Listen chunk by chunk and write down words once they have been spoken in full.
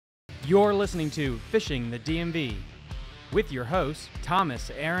You're listening to Fishing the DMV with your hosts, Thomas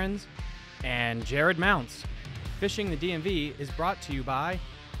Ahrens and Jared Mounts. Fishing the DMV is brought to you by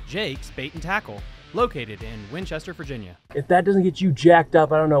Jake's Bait and Tackle, located in Winchester, Virginia. If that doesn't get you jacked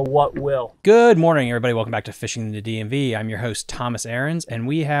up, I don't know what will. Good morning, everybody. Welcome back to Fishing the DMV. I'm your host, Thomas Ahrens, and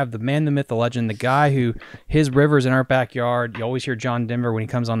we have the man, the myth, the legend, the guy who, his river's in our backyard. You always hear John Denver when he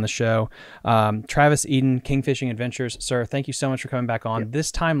comes on the show. Travis Eden, Kingfishing Adventures. Sir, thank you so much for coming back on. Yep.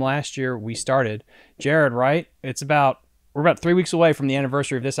 This time last year, we started. Jared, right? We're about 3 weeks away from the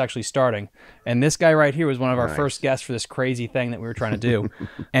anniversary of this actually starting. And this guy right here was one of our first guests for this crazy thing that we were trying to do.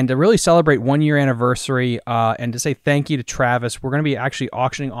 And to really celebrate 1 year anniversary and to say thank you to Travis, we're going to be actually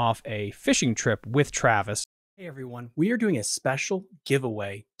auctioning off a fishing trip with Travis. Hey everyone, we are doing a special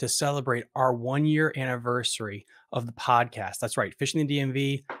giveaway to celebrate our 1 year anniversary of the podcast. That's right, Fishing the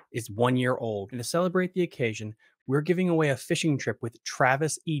DMV is 1 year old. And to celebrate the occasion, we're giving away a fishing trip with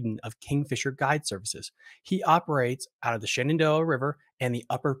Travis Eden of Kingfisher Guide Services. He operates out of the Shenandoah River and the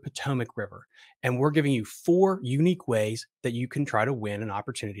Upper Potomac River. And we're giving you 4 unique ways that you can try to win an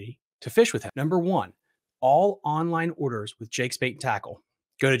opportunity to fish with him. Number 1, all online orders with Jake's Bait and Tackle.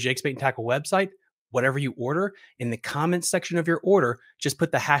 Go to Jake's Bait and Tackle website. Whatever you order, in the comments section of your order, just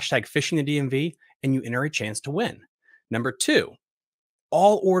put the hashtag Fishing the DMV and you enter a chance to win. Number 2,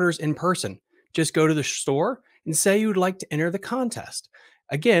 all orders in person. Just go to the store and say you would like to enter the contest.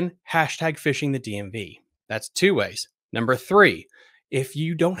 Again, hashtag Fishing the DMV. That's 2 ways. Number 3, if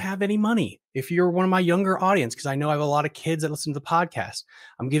you don't have any money, if you're one of my younger audience, because I know I have a lot of kids that listen to the podcast,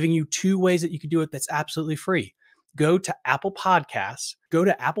 I'm giving you 2 ways that you can do it that's absolutely free. Go to Apple Podcasts,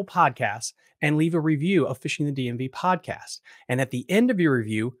 and leave a review of Fishing the DMV podcast. And at the end of your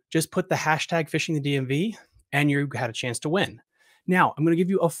review, just put the hashtag Fishing the DMV and you had a chance to win. Now, I'm going to give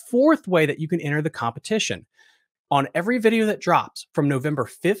you a 4th way that you can enter the competition. On every video that drops from November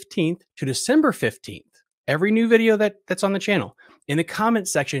 15th to December 15th, every new video that's on the channel, in the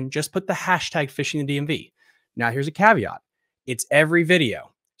comments section, just put the hashtag Fishing the DMV. Now, here's a caveat. It's every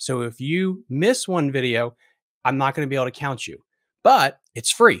video. So if you miss one video, I'm not going to be able to count you. But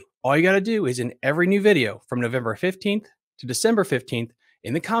it's free. All you got to do is in every new video from November 15th to December 15th,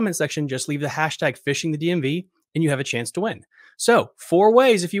 in the comment section, just leave the hashtag Fishing the DMV and you have a chance to win. So 4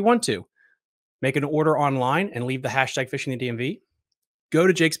 ways if you want to. Make an order online and leave the hashtag Fishing the DMV. Go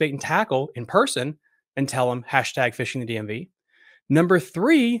to Jake's Bait and Tackle in person and tell them hashtag Fishing the DMV. Number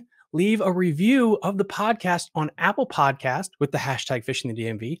 3, leave a review of the podcast on Apple Podcast with the hashtag Fishing the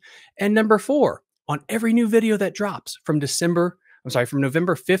DMV. And number 4, on every new video that drops from November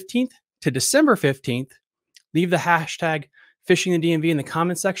 15th to December 15th, leave the hashtag Fishing the DMV in the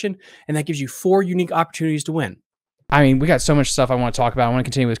comments section, and that gives you 4 unique opportunities to win. I mean, we got so much stuff I want to talk about. I want to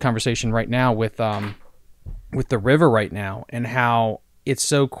continue this conversation right now with the river right now and how it's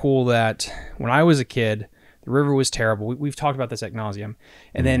so cool that when I was a kid, the river was terrible. We've talked about this ad nauseum.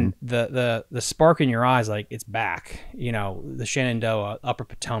 And then the spark in your eyes, like it's back, you know, the Shenandoah, Upper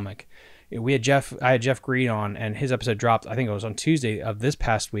Potomac. I had Jeff Greed on, and his episode dropped, I think it was on Tuesday of this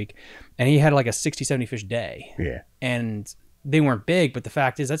past week, and he had like a 60, 70 fish day. Yeah. And they weren't big, but the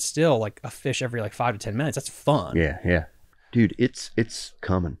fact is that's still like a fish every like 5 to 10 minutes. That's fun. Yeah, yeah. Dude, it's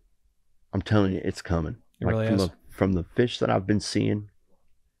coming. I'm telling you, it's coming. It really is. From the fish that I've been seeing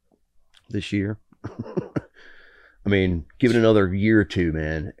this year. I mean, give it another year or 2,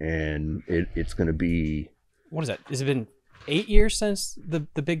 man, and it's going to be... What is that? Has it been 8 years since the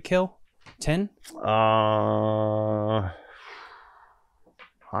big kill? 10?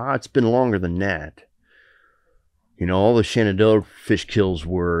 It's been longer than that. You know, all the Shenandoah fish kills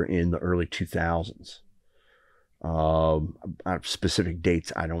were in the early 2000s. Specific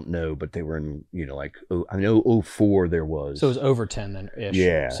dates, I don't know, but they were in, you know, like, I know 04 there was. So it was over 10 then ish.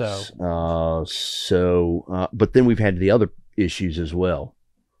 Yeah. But then we've had the other issues as well,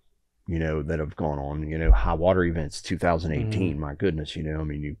 you know, that have gone on, you know, high water events, 2018, my goodness, you know, I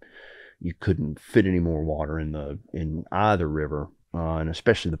mean, you couldn't fit any more water in either river, and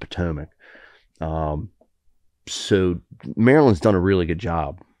especially the Potomac. So Maryland's done a really good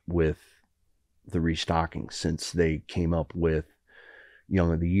job with the restocking since they came up with, you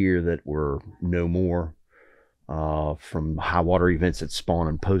know, the year that were no more from high water events that spawn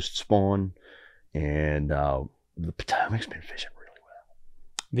and post spawn, and the Potomac's been fishing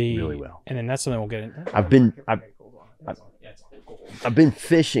really well. And then that's something we'll get into. I've been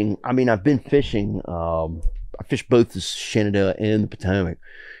fishing. I mean, I've been fishing. I fished both the Shenandoah and the Potomac.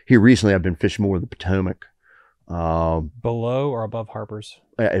 Here recently, I've been fishing more of the Potomac. Below or above Harper's?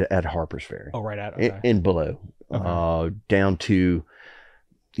 At Harper's Ferry. Oh, right at, okay. And below. Okay. Down to,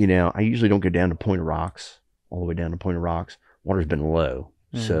 you know, I usually don't go down to Point of Rocks, all the way down to Point of Rocks. Water's been low.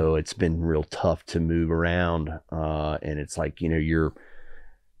 So it's been real tough to move around. And it's like, your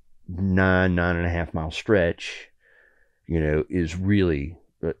 9.5 mile stretch, is really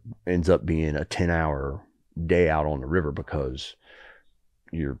ends up being a 10-hour day out on the river because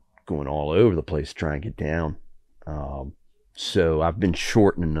you're going all over the place to try and get down. So I've been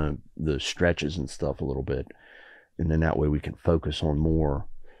shortening the stretches and stuff a little bit, and then that way we can focus on more.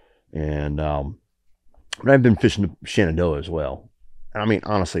 And but I've been fishing the Shenandoah as well. I mean,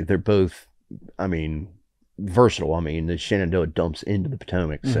 honestly, they're both, versatile. I mean, the Shenandoah dumps into the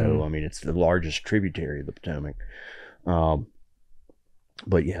Potomac, so it's the largest tributary of the Potomac.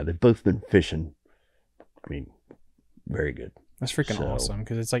 But yeah, they've both been fishing. Very good. That's freaking awesome,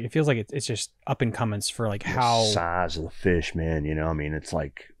 because it's like, it feels like it's just up and comings for like how size of the fish, man. It's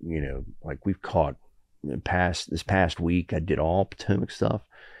like, like we've caught this past week. I did all Potomac stuff,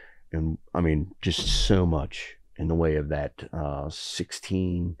 and just so much in the way of that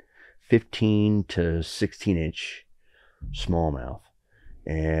 15 to 16 inch smallmouth,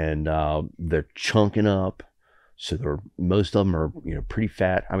 and they're chunking up. So most of them are pretty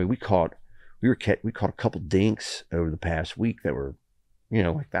fat. We caught a couple dinks over the past week that were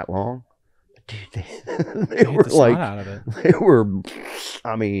like that long. Dude, they were like, out of it. They were,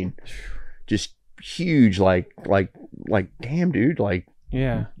 just huge. Like damn, dude. Like,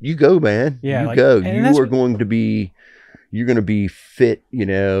 yeah, you go, man. Yeah, you go. You're going to be fit, you're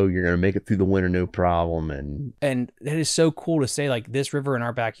going to make it through the winter, no problem. And it is so cool to say, like, this river in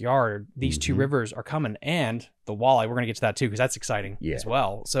our backyard, these two rivers are coming, and the walleye, we're going to get to that too, because that's exciting as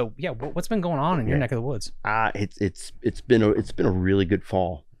well. So yeah, what's been going on in your neck of the woods? It's been a really good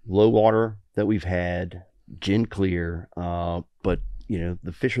fall. Low water that we've had, gin clear, but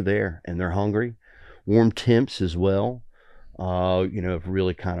the fish are there and they're hungry. Warm temps as well, have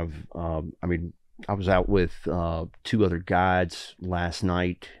really kind of, I was out with two other guides last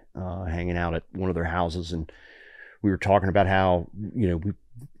night, hanging out at one of their houses, and we were talking about how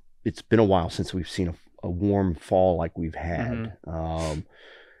it's been a while since we've seen a warm fall like we've had, and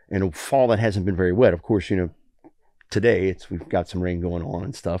a fall that hasn't been very wet. Of course, today we've got some rain going on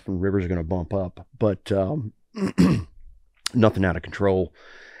and stuff, and rivers are going to bump up, but nothing out of control.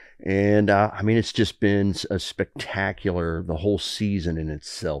 And it's just been a spectacular, the whole season in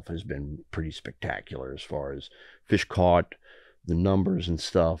itself has been pretty spectacular as far as fish caught, the numbers and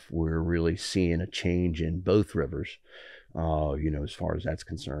stuff. We're really seeing a change in both rivers, as far as that's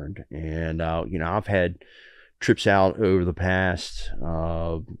concerned. And, I've had trips out over the past,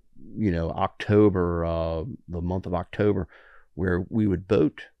 October, the month of October, where we would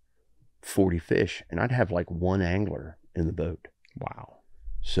boat 40 fish, and I'd have like one angler in the boat. Wow.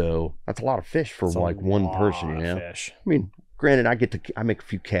 So that's a lot of fish for like one person, Fish. Granted, I make a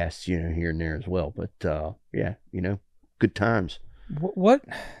few casts, here and there as well, but yeah, good times.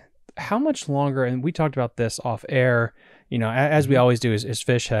 How much longer, and we talked about this off air, as we always do as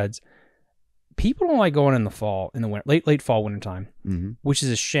fish heads, people don't like going in the fall, in the winter, late fall, winter time, which is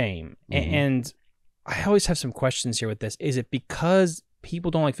a shame. And I always have some questions here with this. Is it because people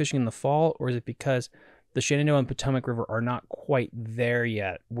don't like fishing in the fall, or is it because the Shenandoah and Potomac River are not quite there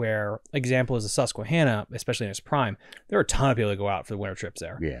yet, where, example is the Susquehanna, especially in its prime, there are a ton of people that go out for the winter trips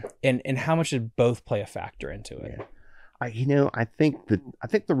there. Yeah. And how much did both play a factor into it? Yeah. I think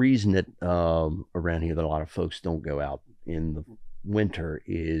the reason that around here that a lot of folks don't go out in the winter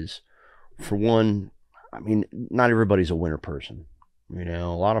is, for one, not everybody's a winter person. A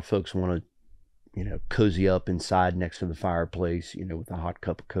lot of folks want to, cozy up inside next to the fireplace, with a hot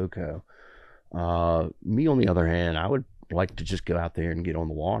cup of cocoa. Me, on the other hand, I would like to just go out there and get on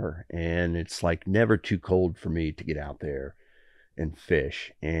the water, and it's like never too cold for me to get out there and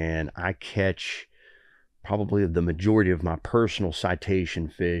fish. And I catch probably the majority of my personal citation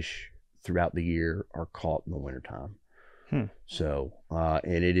fish throughout the year are caught in the wintertime. So,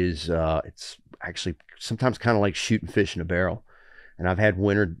 and it's actually sometimes kind of like shooting fish in a barrel. And I've had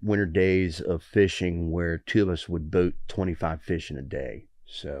winter days of fishing where two of us would boat 25 fish in a day.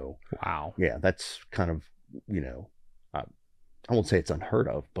 So, wow. Yeah, that's kind of, I won't say it's unheard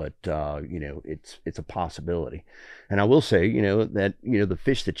of, but, it's a possibility. And I will say, that, the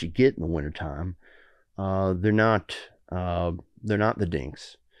fish that you get in the wintertime, they're not the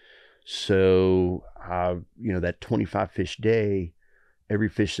dinks. So, that 25 fish day, every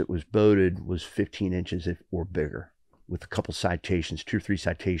fish that was boated was 15 inches or bigger, with a couple citations, 2 or 3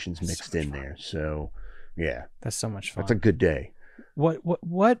 citations mixed in there. So, yeah. That's so much fun. That's a good day.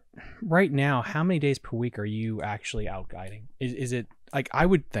 What right now, how many days per week are you actually out guiding? Is it like, I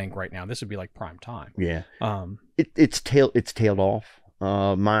would think right now this would be like prime time? Yeah. It's tailed off.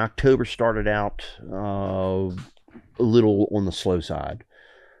 My October started out a little on the slow side.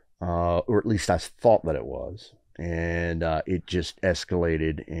 or at least I thought that it was. And it just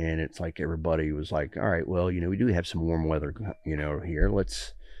escalated, and it's like everybody was like, all right, well, we do have some warm weather, here.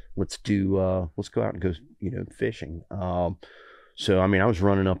 Let's go out and go, fishing. So, I mean, I was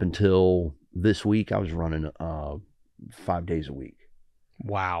running up until this week. I was running 5 days a week.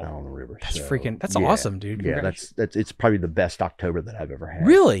 Wow. Out on the river. That's awesome, dude. Yeah, that's it's probably the best October that I've ever had.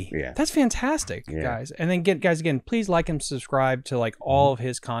 Really? Yeah. That's fantastic, guys. And then guys, again, please like and subscribe to like all of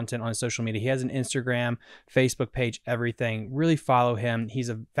his content on social media. He has an Instagram, Facebook page, everything. Really follow him. He's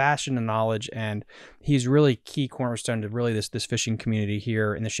a bastion of knowledge, and he's really key cornerstone to really this fishing community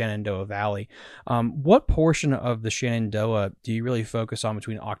here in the Shenandoah Valley. What portion of the Shenandoah do you really focus on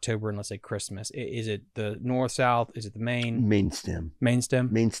between October and, let's say, Christmas? Is it the north, south? Is it the main stem?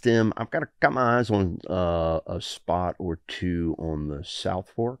 Main stem. I've got my eyes on a spot or two on the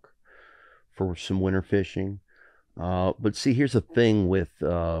South Fork for some winter fishing. But see, here's the thing with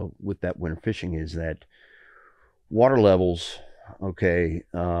that winter fishing is that water levels,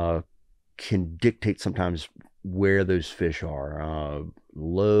 can dictate sometimes where those fish are.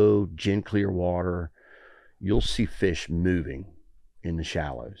 Low, gin clear water, you'll see fish moving in the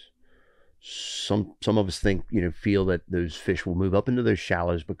shallows. Some of us feel that those fish will move up into those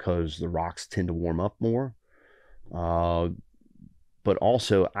shallows because the rocks tend to warm up more. But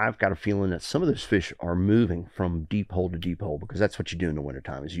also, I've got a feeling that some of those fish are moving from deep hole to deep hole, because that's what you do in the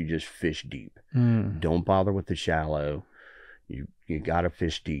wintertime is you just fish deep. Don't bother with the shallow. You got to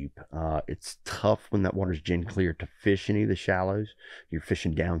fish deep. It's tough when that water's gin clear to fish any of the shallows. You're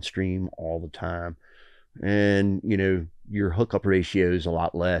fishing downstream all the time. And, your hookup ratio is a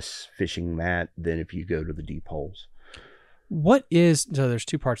lot less fishing that than if you go to the deep holes. So there's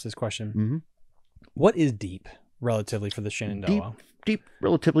two parts to this question. Mm-hmm. What is deep relatively for the Shenandoah? Deep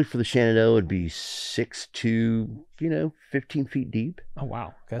relatively for the Shenandoah would be 6 to, 15 feet deep. Oh,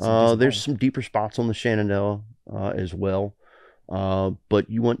 wow. There's some deeper spots on the Shenandoah as well. But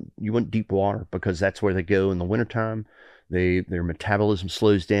you want deep water because that's where they go in the wintertime. Their metabolism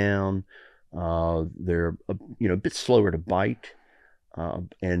slows down. They're a bit slower to bite,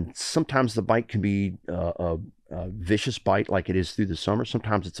 and sometimes the bite can be a vicious bite like it is through the summer.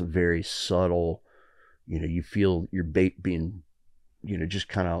 Sometimes it's a very subtle, you feel your bait being, just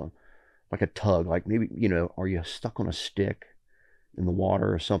kind of like a tug, like maybe, are you stuck on a stick in the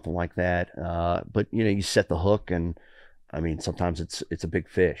water or something like that? But you set the hook, and I mean, sometimes it's a big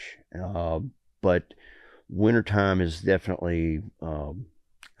fish. But wintertime is definitely,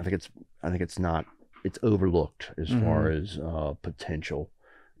 I think it's overlooked as far as potential.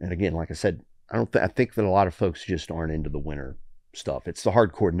 And again, like I said, I think that a lot of folks just aren't into the winter stuff. It's the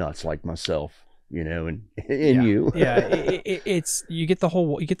hardcore nuts like myself, and you. Yeah, it's you get the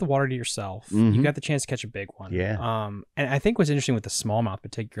water to yourself. Mm-hmm. You got the chance to catch a big one. Yeah. And I think what's interesting with the smallmouth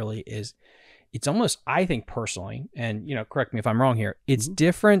particularly is it's almost, I think personally, and correct me if I'm wrong here, it's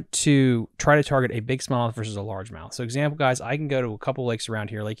different to try to target a big smallmouth versus a largemouth. So example, guys, I can go to a couple lakes around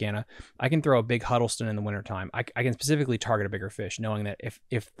here, Lake Anna. I can throw a big Huddleston in the wintertime. I can specifically target a bigger fish, knowing that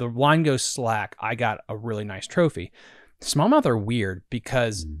if the line goes slack, I got a really nice trophy. Smallmouth are weird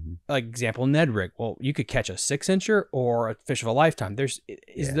because, like example, Ned rig. Well, you could catch a 6-incher or a fish of a lifetime.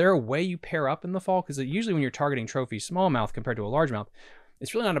 Is there a way you pair up in the fall? Because usually when you're targeting trophy smallmouth compared to a largemouth,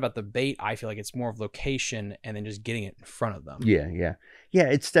 it's really not about the bait. I feel like it's more of location and then just getting it in front of them. Yeah.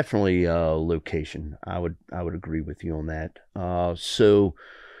 It's definitely location. I would agree with you on that. So,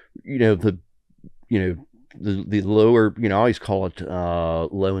 the lower, I always call it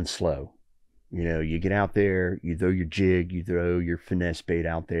low and slow. You get out there, you throw your jig, you throw your finesse bait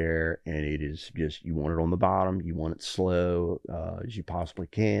out there, and it is just, you want it on the bottom, you want it slow as you possibly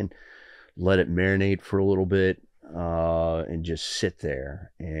can. Let it marinate for a little bit. And just sit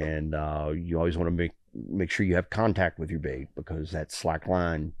there, and you always want to make sure you have contact with your bait, because that slack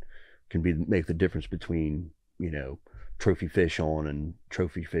line can make the difference between trophy fish on and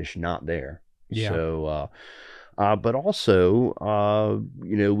trophy fish not there. Yeah. So but also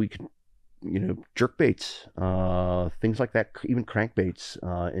we can jerk baits, things like that, even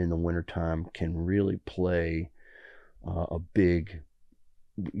crankbaits in the wintertime can really play a big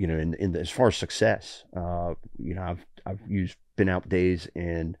in as far as success. I've been out days,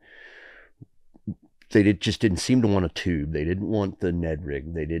 and they just didn't seem to want a tube. They didn't want the Ned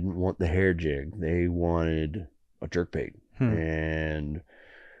rig. They didn't want the hair jig. They wanted a jerkbait. And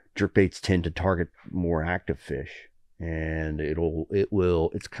jerkbaits tend to target more active fish, and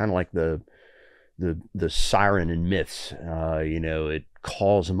it's kind of like the siren in myths. It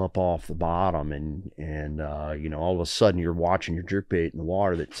calls them up off the bottom, and all of a sudden you're watching your jerkbait in the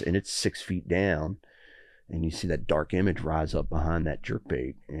water it's 6 feet down, and you see that dark image rise up behind that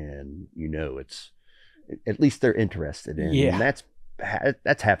jerkbait, and it's at least they're interested in. Yeah. And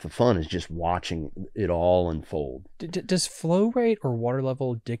that's half the fun, is just watching it all unfold. Does flow rate or water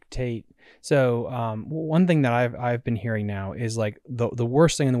level dictate? So one thing that I've been hearing now is like the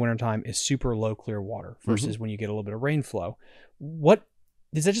worst thing in the wintertime is super low clear water versus when you get a little bit of rain flow. What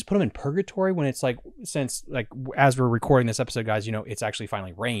does that just put them in purgatory when it's like, since like as we're recording this episode, guys, it's actually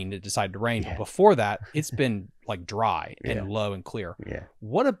finally rained. It decided to rain. But before that, it's been like dry and low and clear. Yeah.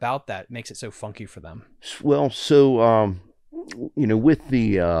 What about that makes it so funky for them? Well, so with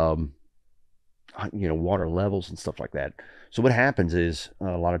the water levels and stuff like that. So what happens is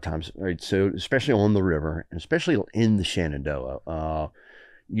a lot of times, right? So especially on the river, and especially in the Shenandoah,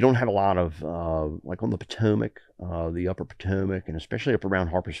 you don't have a lot of like on the Potomac, the upper Potomac, and especially up around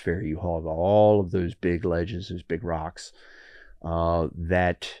Harper's Ferry, you have all of those big ledges, those big rocks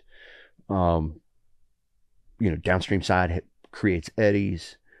that downstream side creates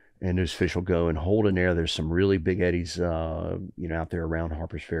eddies. And those fish will go and hold in there. There's some really big eddies, out there around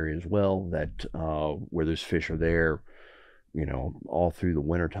Harper's Ferry as well, that where those fish are there, all through the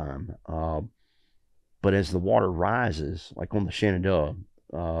wintertime. But as the water rises, like on the Shenandoah,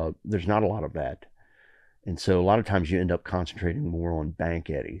 there's not a lot of that. And so a lot of times you end up concentrating more on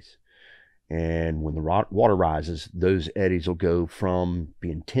bank eddies. And when the water rises, those eddies will go from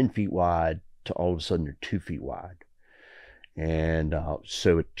being 10 feet wide to all of a sudden they're 2 feet wide. And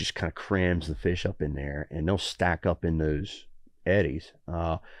so it just kind of crams the fish up in there, and they'll stack up in those eddies.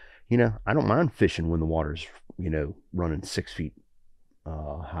 I don't mind fishing when the water's, running 6 feet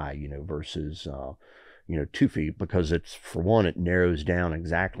high, versus, 2 feet, because it's, for one, it narrows down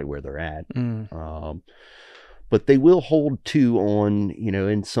exactly where they're at. But they will hold too on,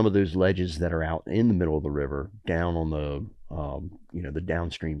 in some of those ledges that are out in the middle of the river, down on the, the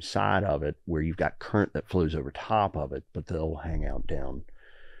downstream side of it, where you've got current that flows over top of it, but they'll hang out down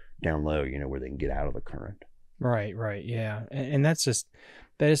low, where they can get out of the current. Right. Yeah. And that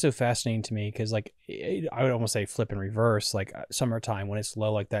is so fascinating to me, because like I would almost say flip and reverse, like summertime when it's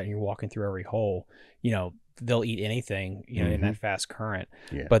low like that and you're walking through every hole, they'll eat anything, in that fast current.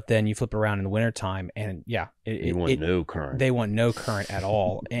 Yeah. But then you flip around in the wintertime and they want no current. They want no current at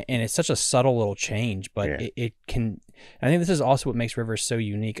all. and it's such a subtle little change, but it can, I think this is also what makes rivers so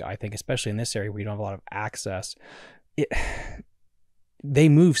unique, I think, especially in this area where you don't have a lot of access. They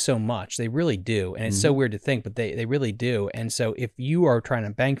move so much. They really do. And it's so weird to think, but they really do. And so if you are trying to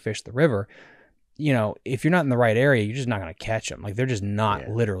bank fish the river, if you're not in the right area, you're just not going to catch them. Like, they're just not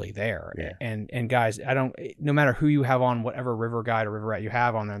literally there. Yeah. And guys, no matter who you have on whatever river guide or river rat you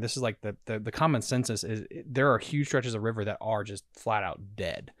have on there, this is like the common census is there are huge stretches of river that are just flat out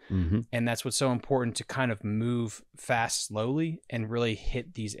dead. And that's what's so important, to kind of move fast, slowly, and really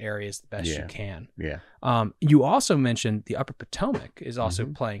hit these areas the best you can. Yeah. You also mentioned the upper Potomac is also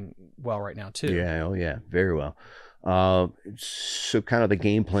playing well right now too. Yeah. Oh yeah. Very well. So kind of the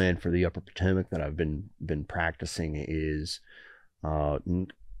game plan for the upper Potomac that I've been practicing is, water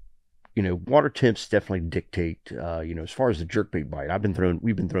temps definitely dictate, as far as the jerkbait bite.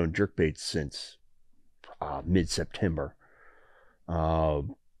 We've been throwing jerkbaits since mid-September.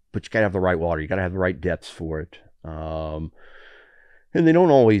 But you gotta have the right water. You gotta have the right depths for it. And they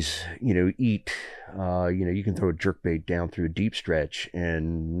don't always, eat. You can throw a jerkbait down through a deep stretch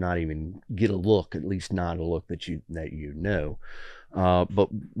and not even get a look, at least not a look that you know. But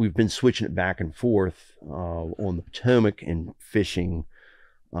we've been switching it back and forth on the Potomac and fishing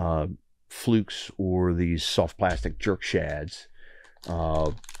flukes or these soft plastic jerk shads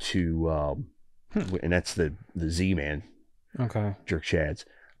and that's the Z-Man jerk shads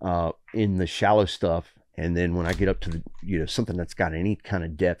in the shallow stuff. And then when I get up to the, something that's got any kind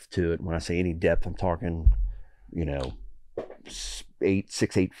of depth to it, when I say any depth, I'm talking,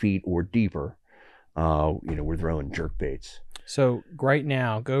 6-8 feet or deeper, we're throwing jerk baits. So right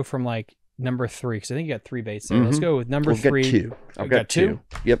now, go from like number 3, because I think you got 3 baits there. Let's go with number 3. I've got two.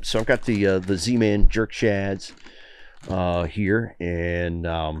 Yep. So I've got the Z-Man jerk shads here, and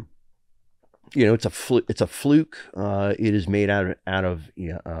it's a fluke. It is made out of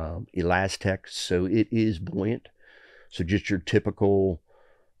Elastec, so it is buoyant. So just your typical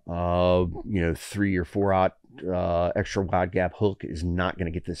 3 or 4 extra wide gap hook is not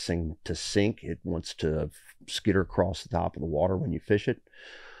going to get this thing to sink. It wants to skitter across the top of the water when you fish it,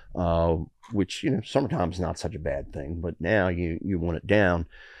 which sometimes not such a bad thing, but now you want it down.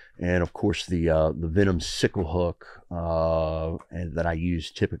 And of course, the Venom sickle hook and that I use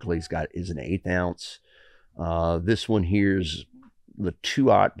typically is an 1/8 ounce. This one here's the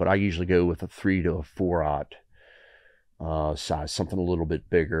 2/0, but I usually go with a 3 to a 4/0 size, something a little bit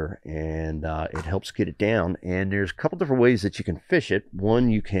bigger, and it helps get it down. And there's a couple different ways that you can fish it. One,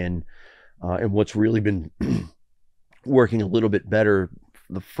 you can, and what's really been working a little bit better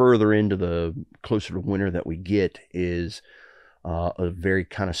the further into the closer to winter that we get is a very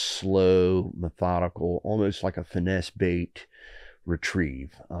kind of slow, methodical, almost like a finesse bait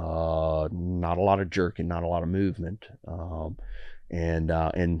retrieve. Not a lot of jerking, not a lot of movement. And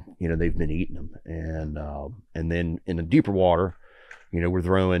you know, they've been eating them. And then in the deeper water, you know, we're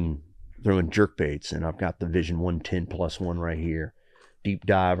throwing jerk baits, and I've got the Vision 110+1 right here, deep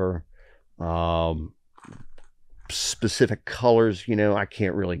diver. Specific colors, you know, I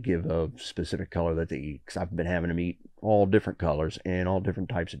can't really give a specific color that they eat because I've been having them eat all different colors and all different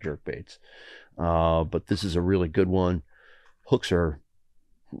types of jerk baits. But this is a really good one. Hooks are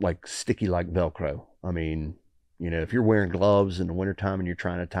like sticky like Velcro. I mean, you know, if you're wearing gloves in the wintertime and you're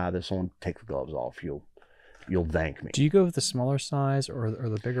trying to tie this on, take the gloves off. You'll thank me. Do you go with the smaller size or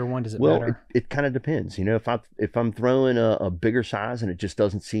the bigger one? Does it well, matter? It kind of depends. You know, if I'm throwing a bigger size and it just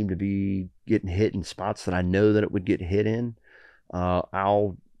doesn't seem to be getting hit in spots that I know that it would get hit in,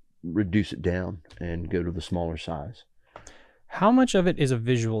 I'll reduce it down and go to the smaller size. How much of it is a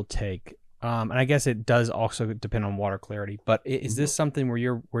visual take? And I guess it does also depend on water clarity. But is this something where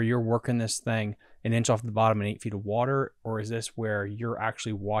you're working this thing an inch off the bottom and 8 feet of water, or is this where you're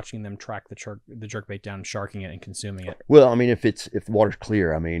actually watching them track the jerkbait down, sharking it, and consuming it? Well, I mean, if the water's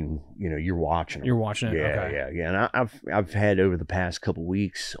clear, I mean, you know, you're watching them. You're watching it. Yeah, Okay. yeah. And I've had over the past couple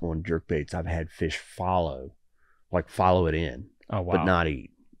weeks on jerkbaits, I've had fish follow it in, Oh wow. but not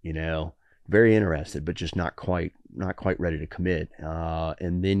eat. You know, very interested, but just not quite ready to commit.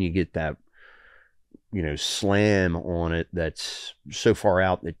 And then you get that, you know, slam on it that's so far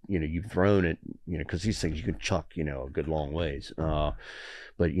out that, you know, you've thrown it, you know, because these things you can chuck, you know, a good long ways.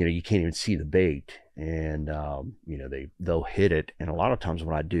 But, you know, you can't even see the bait. And, you know, they'll hit it. And a lot of times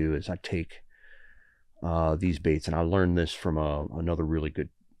what I do is I take these baits, and I learned this from another really good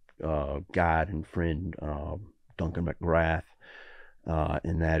guide and friend, Duncan McGrath,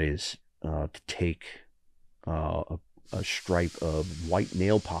 and that is to take a stripe of white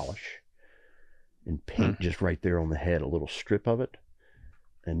nail polish and paint just right there on the head, a little strip of it.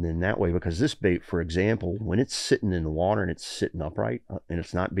 And then that way, because this bait, for example, when it's sitting in the water and it's sitting upright and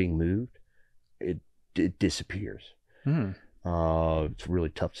it's not being moved, it disappears. It's really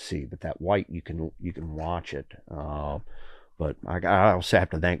tough to see, but that white, you can watch it. But I also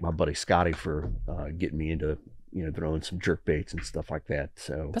have to thank my buddy Scotty for getting me into, you know, throwing some jerk baits and stuff like that.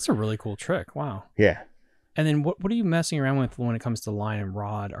 So That's a really cool trick. Wow. yeah. And then what are you messing around with when it comes to line and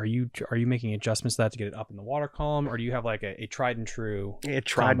rod? Are you making adjustments to that to get it up in the water column, or do you have like a tried and true? Yeah,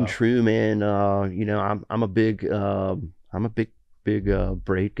 tried combo? and true, man. You know, I'm a big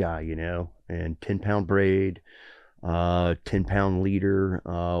braid guy, you know, and 10-pound braid, 10-pound leader.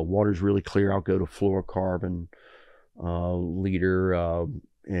 Water's really clear, I'll go to fluorocarbon leader,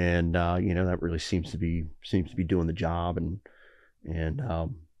 and you know, that really seems to be doing the job, and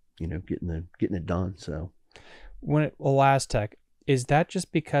you know, getting it done. So When Elastec, is that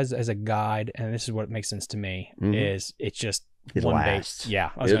just because as a guide, and this is what makes sense to me, is it's just it one lasts. bait?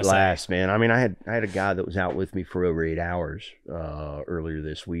 Yeah, I was It gonna say. lasts, man. I mean, I had a guy that was out with me for over 8 hours earlier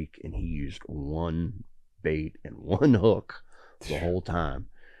this week, and he used one bait and one hook the whole time.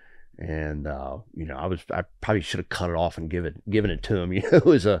 And you know, I probably should have cut it off and given it to him, you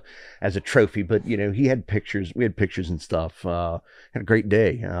know, as a trophy. But you know, we had pictures and stuff. Had a great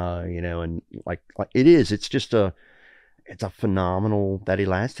day, you know, and like it's just it's a phenomenal, that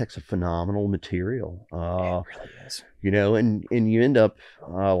Elastec's a phenomenal material. It really is. You know, and you end up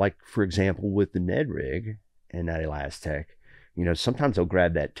like, for example, with the Ned rig and that Elastec, you know, sometimes they'll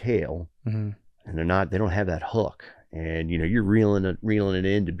grab that tail and they don't have that hook. And, you know, you're reeling it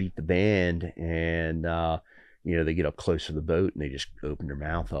in to beat the band, and, you know, they get up close to the boat and they just open their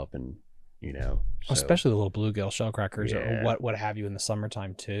mouth up, and, you know. So, especially the little bluegill shellcrackers, Yeah. or what have you in the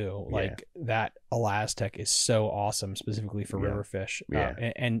summertime too. Like that Elastec is so awesome, specifically for river fish,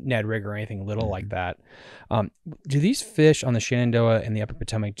 and Ned rig or anything little like that. Do these fish on the Shenandoah and the Upper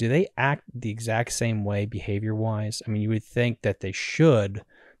Potomac, do they act the exact same way behavior-wise? I mean, you would think that they should,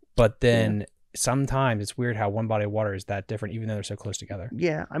 but then sometimes it's weird how one body of water is that different, even though they're so close together.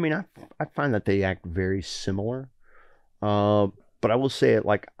 Yeah, I mean, I find that they act very similar, but I will say it,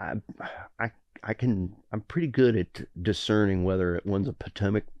 like, I'm pretty good at discerning whether one's a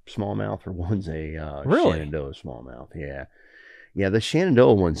Potomac smallmouth or one's a Really? Shenandoah smallmouth. Yeah, the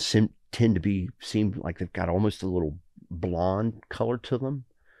Shenandoah ones seem like they've got almost a little blonde color to them.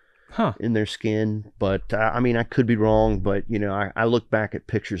 Huh. in their skin. But I mean, I could be wrong, but you know, I look back at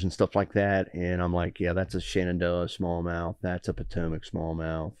pictures and stuff like that, and I'm like, yeah, that's a Shenandoah smallmouth, that's a Potomac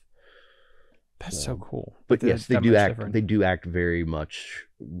smallmouth. That's so cool. But Like, yes, that they do much act. different. They do act very much,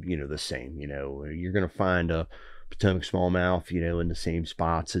 you know, the same. You know, you're gonna find a Potomac smallmouth, you know, in the same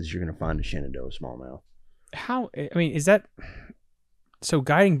spots as you're gonna find a Shenandoah smallmouth. How, I mean, is that so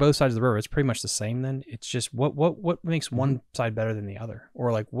guiding both sides of the river? It's pretty much the same then. It's just what makes one side better than the other,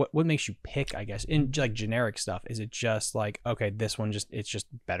 or like what makes you pick? I guess in like generic stuff, is it just like, okay, this one it's just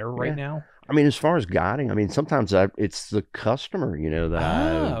better right now? I mean, as far as guiding, I mean, sometimes it's the customer, you know,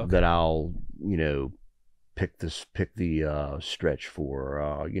 that I'll, you know, pick the stretch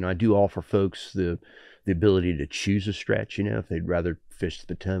for. You know, I do offer folks the ability to choose a stretch, you know, if they'd rather fish the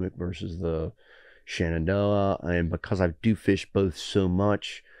Potomac versus the Shenandoah. And because I do fish both so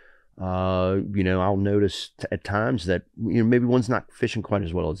much, you know, I'll notice at times that, you know, maybe one's not fishing quite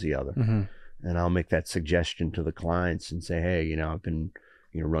as well as the other. And I'll make that suggestion to the clients and say, hey, you know, I've been,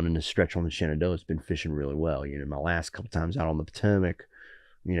 you know, running this stretch on the Shenandoah. It's been fishing really well. You know, my last couple times out on the Potomac,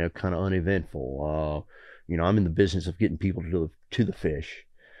 you know, kind of uneventful. You know, I'm in the business of getting people to the fish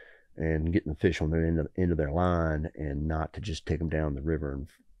and getting the fish on their end of their line, and not to just take them down the river and,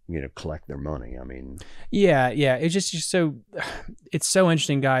 you know, collect their money. I mean, yeah. It's just so, it's so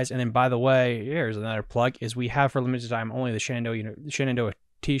interesting, guys. And then, by the way, here's another plug: is we have for limited time only the Shenandoah, you know, the Shenandoah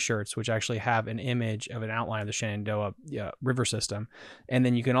T-shirts, which actually have an image of an outline of the Shenandoah river system, and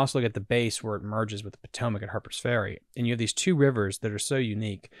then you can also look at the base where it merges with the Potomac at Harper's Ferry, and you have these two rivers that are so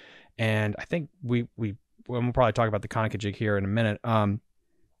unique. And I think we'll probably talk about the Conakajig here in a minute.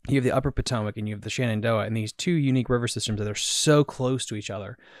 You have the Upper Potomac and you have the Shenandoah, and these two unique river systems that are so close to each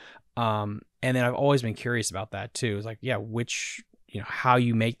other. And then I've always been curious about that too. It's like, yeah, which, you know, how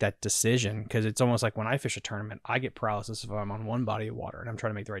you make that decision, because it's almost like when I fish a tournament, I get paralysis if I'm on one body of water and I'm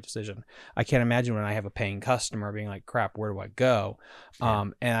trying to make the right decision. I can't imagine when I have a paying customer being like, crap, where do I go?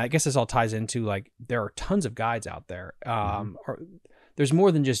 And I guess this all ties into, like, there are tons of guides out there. There's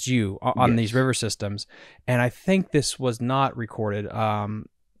more than just you on these river systems. And I think this was not recorded,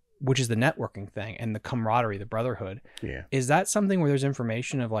 which is the networking thing and the camaraderie, the brotherhood. Yeah. Is that something where there's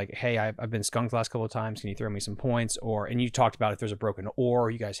information of like, hey, I've been skunked the last couple of times. Can you throw me some points? And you talked about if there's a broken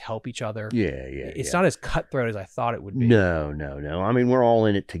oar, you guys help each other. Yeah. It's not as cutthroat as I thought it would be. No. I mean, we're all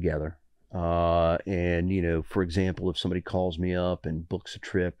in it together. And, you know, for example, if somebody calls me up and books a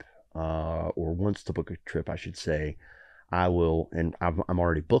trip, or wants to book a trip, I should say, I will, and I'm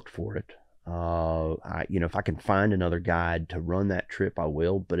already booked for it. You know, if I can find another guide to run that trip, I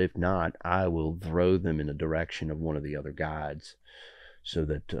will. But if not, I will throw them in the direction of one of the other guides, so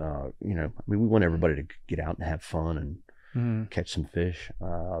that you know, I mean, we want everybody to get out and have fun and catch some fish.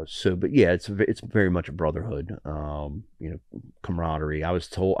 But yeah, it's very much a brotherhood. You know, camaraderie. I was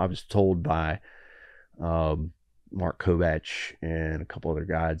told by Mark Kovach and a couple other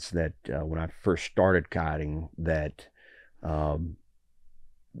guides that when I first started guiding, that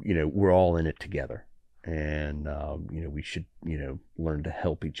you know, we're all in it together, and you know, we should, you know, learn to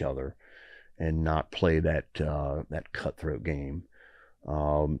help each other and not play that cutthroat game.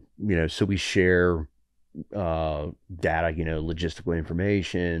 You know, so we share data, you know, logistical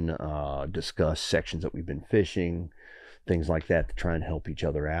information, discuss sections that we've been fishing, things like that, to try and help each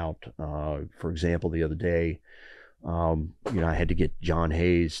other out. For example, the other day, you know, I had to get John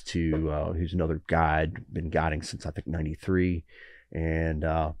Hayes to, who's another guide, been guiding since I think '93. And,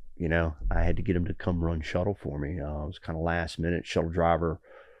 you know, I had to get him to come run shuttle for me. It was kind of last minute. Shuttle driver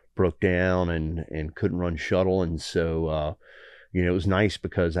broke down and couldn't run shuttle. And so, you know, it was nice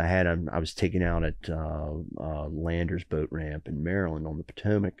because I was taken out at Lander's boat ramp in Maryland on the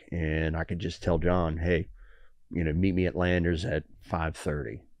Potomac. And I could just tell John, hey, you know, meet me at Lander's at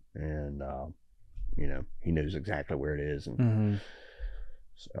 5:30. And, you know, he knows exactly where it is. And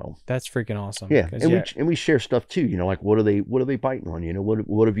so that's freaking awesome. Yeah, and we share stuff too. You know, like what are they biting on? You know,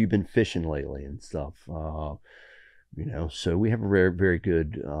 what have you been fishing lately and stuff. You know, so we have a very, very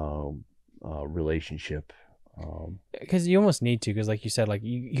good relationship. Because you almost need to, because like you said, like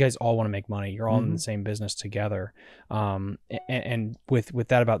you guys all want to make money. You're all in the same business together. And with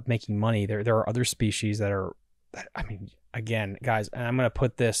that about making money, there are other species that are, I mean, again, guys, and I'm going to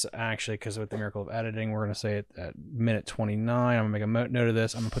put this actually, because with the miracle of editing, we're going to say it at minute 29. I'm going to make a note of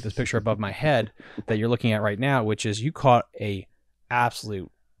this. I'm going to put this picture above my head that you're looking at right now, which is you caught a absolute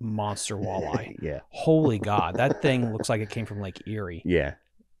monster walleye. Yeah. Holy God. That thing looks like it came from Lake Erie. Yeah.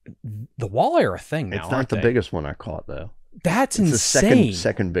 The walleye are a thing now. It's not the biggest one I caught, though. That's insane. The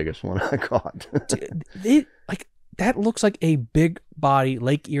second biggest one I caught. Dude, like, that looks like a big body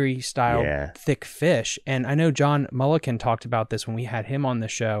Lake Erie style Yeah. thick fish. And I know John Mulliken talked about this when we had him on the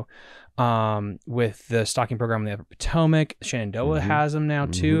show, with the stocking program in the Upper Potomac. Shenandoah has them now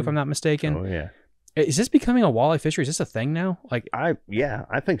too, if I'm not mistaken. Oh yeah. Is this becoming a walleye fishery? Is this a thing now? Like, I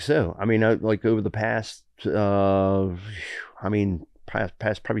think so. I mean, like over the past, past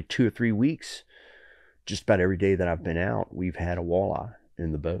probably 2 or 3 weeks, just about every day that I've been out, we've had a walleye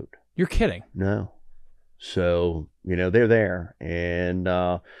in the boat. you're kidding. No. So, they're there. And,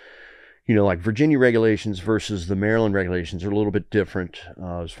 like Virginia regulations versus the Maryland regulations are a little bit different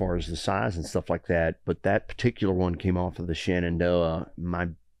as far as the size and stuff like that. But that particular one came off of the Shenandoah. My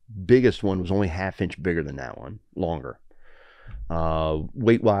biggest one was only 1/2 inch bigger than that one, longer.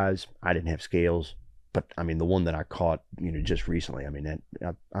 Weight wise, I didn't have scales. But I mean, the one that I caught, just recently, I mean,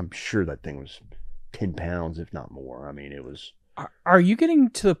 I'm sure that thing was 10 pounds, if not more. I mean, it was. Are you getting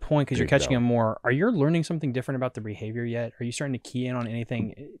to the point, because you're Big catching them more, are you learning something different about the behavior yet? Are you starting to key in on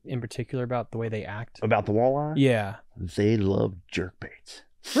anything in particular about the way they act? About the walleye? Yeah. They love jerkbaits.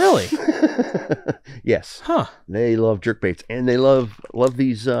 Really? Yes. Huh. They love jerkbaits, and they love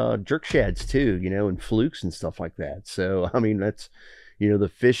these jerk shads too, and flukes and stuff like that. So, I mean, that's, the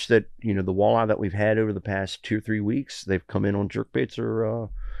fish that, the walleye that we've had over the past 2 or 3 weeks, they've come in on jerkbaits or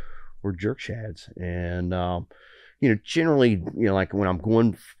jerk shads. And, generally, like when I'm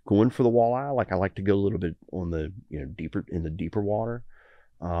going for the walleye, like I like to go a little bit on the, deeper water.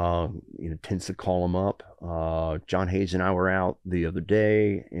 Tends to call them up. John Hayes and I were out the other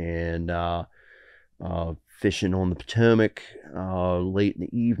day and fishing on the Potomac late in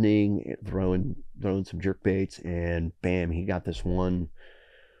the evening, throwing some jerk baits, and bam, he got this one.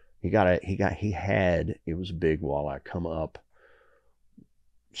 It was a big walleye come up,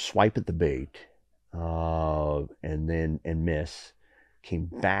 swipe at the bait, and miss. Came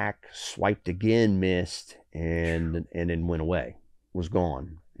back, swiped again, missed, and then went away. Was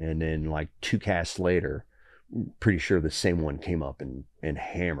gone. And then like 2 casts later, pretty sure the same one came up and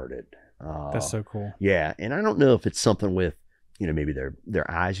hammered it. That's so cool. Yeah. And I don't know if it's something with, maybe their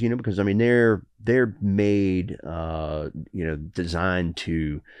eyes, because I mean, they're made, designed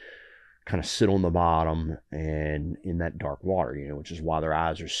to kind of sit on the bottom and in that dark water, which is why their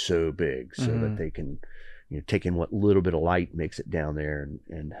eyes are so big, so that they can, take in what little bit of light makes it down there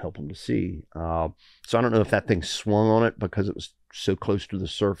and help them to see. So I don't know if that thing swung on it because it was so close to the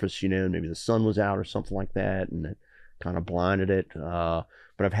surface, maybe the sun was out or something like that, and it kind of blinded it. But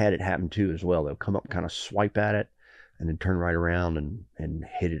I've had it happen too as well. They'll come up, kind of swipe at it, and then turn right around and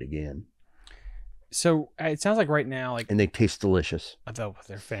hit it again. So it sounds like right now, like, and they taste delicious. Oh,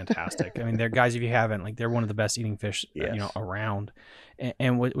 they're fantastic. I mean, they're guys, if you haven't, like, they're one of the best eating fish, Yes. Around.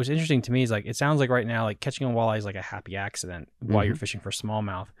 And what's interesting to me is, like, it sounds like right now, like, catching a walleye is like a happy accident while you're fishing for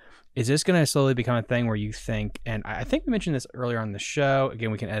smallmouth. Is this going to slowly become a thing where you think, and I think we mentioned this earlier on the show,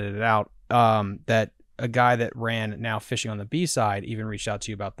 again, we can edit it out, that a guy that ran now fishing on the B side even reached out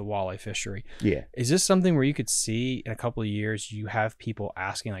to you about the walleye fishery. Yeah. Is this something where you could see in a couple of years, you have people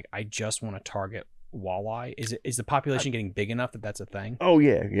asking, like, I just want to target walleye? Is the population getting big enough that that's a thing? Oh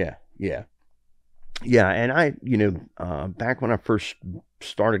yeah. And I, back when I first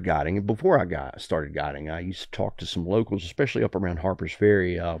started guiding, and before I started guiding, I used to talk to some locals, especially up around Harper's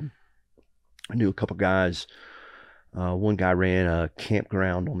Ferry. I knew a couple guys. One guy ran a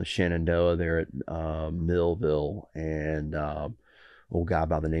campground on the Shenandoah there at Millville, and old guy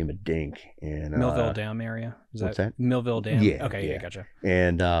by the name of Dink. And Millville Dam area. What's that? Millville Dam. Yeah. Okay. Yeah. Yeah. Gotcha.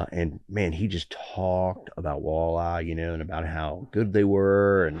 And man, he just talked about walleye, and about how good they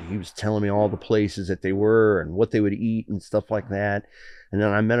were, and he was telling me all the places that they were and what they would eat and stuff like that. And then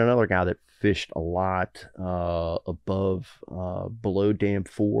I met another guy that fished a lot below Dam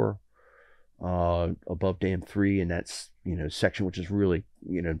 4, above Dam 3, and that's section which is really,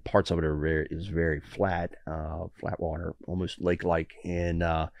 parts of it are very flat, flat water, almost lake-like. And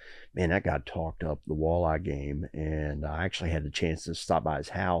man, that guy talked up the walleye game. And I actually had the chance to stop by his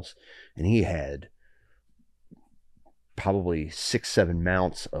house, and he had probably 6-7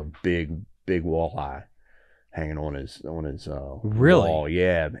 mounts of big walleye hanging on his Really? wall.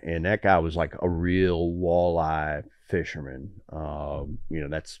 Yeah. And that guy was like a real walleye fisherman.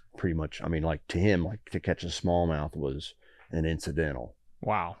 That's pretty much, I mean, like, to him, like, to catch a smallmouth was an incidental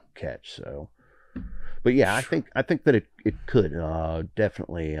Wow. catch. So, but yeah, I think that it could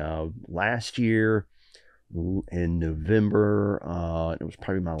definitely. Last year in November, it was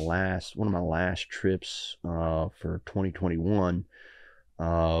probably one of my last trips for 2021.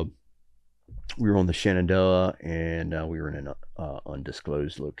 We were on the Shenandoah, and we were in an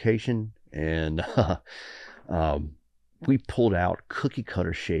undisclosed location, and we pulled out cookie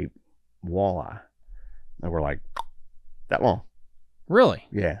cutter shaped walleye. And we're like, that long. Really?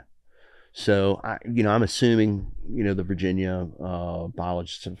 Yeah. So I'm assuming, the Virginia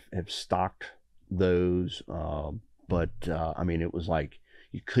biologists have stocked those. But I mean, it was like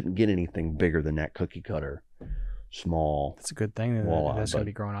you couldn't get anything bigger than that cookie cutter, small. That's a good thing that walleye, that's going to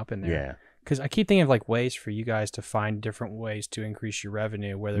be growing up in there. Yeah. Because I keep thinking of like ways for you guys to find different ways to increase your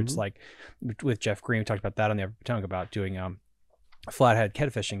revenue, whether it's like with Jeff Green, we talked about that on the Upper Potomac about doing flathead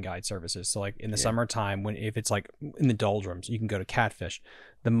catfishing guide services. So like in the summertime, if it's like in the doldrums, you can go to catfish.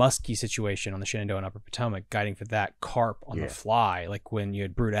 The muskie situation on the Shenandoah and Upper Potomac, guiding for that, carp on the fly, like when you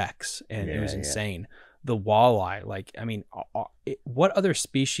had Brute X, and it was insane. The walleye, like, I mean, what other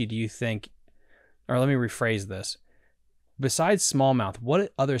species do you think, or let me rephrase this, besides smallmouth,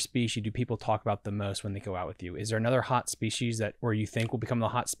 what other species do people talk about the most when they go out with you? Is there another hot species that, or you think will become the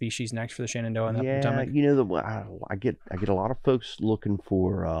hot species next for the Shenandoah and the Upper Potomac? I get a lot of folks looking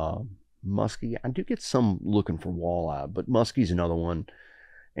for muskie. I do get some looking for walleye, but muskie's another one.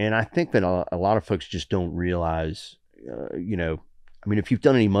 And I think that a lot of folks just don't realize, I mean, if you've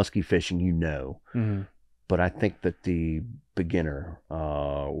done any muskie fishing, Mm-hmm. But I think that the beginner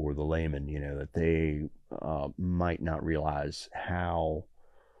or the layman, that they might not realize how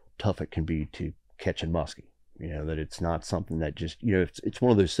tough it can be to catch a muskie. That it's not something that just, it's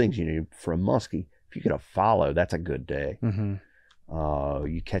one of those things, for a muskie, if you get a follow, that's a good day. Mm-hmm.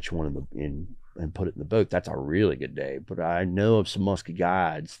 You catch one and put it in the boat, that's a really good day. But I know of some muskie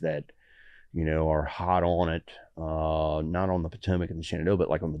guides that, are hot on it, not on the Potomac and the Shenandoah, but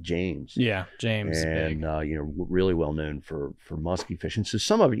like on the James. Yeah, James. And, really well known for muskie fishing. So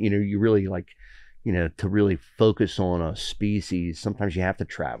some of it, you really like, to really focus on a species, sometimes you have to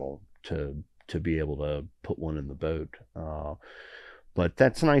travel to be able to put one in the boat. But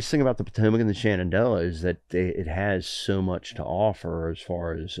that's the nice thing about the Potomac and the Shenandoah is that it has so much to offer as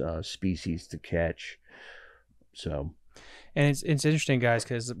far as species to catch. So, and it's interesting, guys,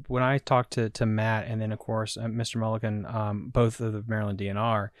 because when I talked to Matt and then of course Mr. Mulligan, both of the Maryland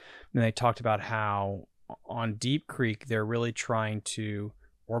DNR, and they talked about how on Deep Creek they're really trying to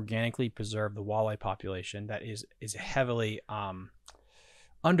organically preserve the walleye population that is heavily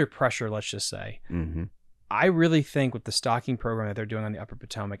under pressure, let's just say. Mm-hmm. I really think with the stocking program that they're doing on the Upper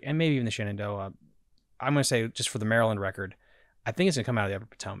Potomac and maybe even the Shenandoah, I'm going to say just for the Maryland record, I think it's going to come out of the Upper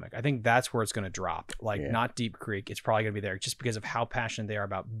Potomac. I think that's where it's going to drop, not Deep Creek. It's probably going to be there just because of how passionate they are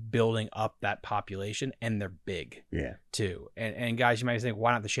about building up that population, and they're big too. And guys, you might think,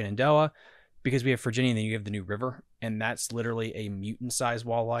 why not the Shenandoah? Because we have Virginia and then you have the New River, and that's literally a mutant-sized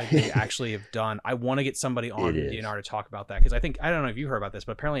walleye they actually have done. I want to get somebody on the DNR to talk about that, because I don't know if you heard about this,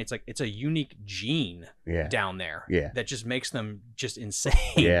 but apparently it's a unique gene down there that just makes them just insane.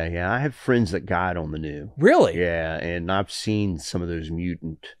 Yeah. I have friends that guide on the New. Really? Yeah, and I've seen some of those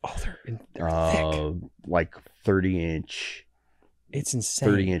mutant. Oh, they're thick. Like 30-inch. It's insane.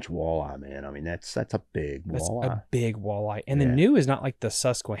 30-inch walleye, man. I mean, that's a big walleye. That's a big walleye. And the New is not like the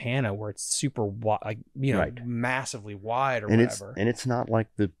Susquehanna where it's super wide, like, massively wide or whatever. It's not like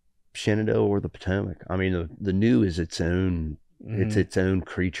the Shenandoah or the Potomac. I mean, the New is its own, it's its own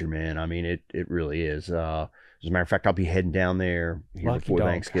creature, man. I mean, it really is. As a matter of fact, I'll be heading down there here before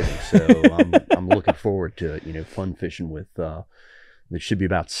Thanksgiving. So I'm looking forward to it, fun fishing with, there should be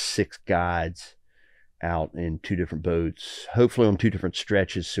about 6 guides out in 2 different boats, hopefully on 2 different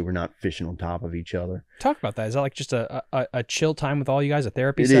stretches, so we're not fishing on top of each other. Talk about that. Is that like just a chill time with all you guys, a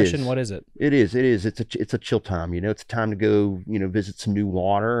therapy session? What is it? It is. It's a chill time. It's a time to go, visit some new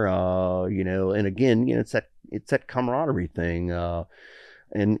water. And again, it's that camaraderie thing.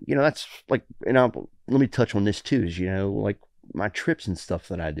 And that's like, let me touch on this too. Is like my trips and stuff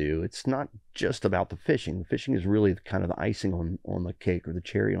that I do. It's not just about the fishing. The fishing is really kind of the icing on the cake or the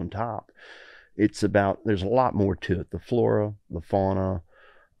cherry on top. It's about, there's a lot more to it. The flora, the fauna,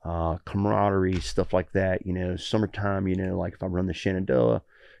 camaraderie, stuff like that. Summertime, like if I run the Shenandoah,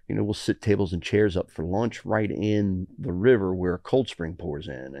 we'll sit tables and chairs up for lunch right in the river where a cold spring pours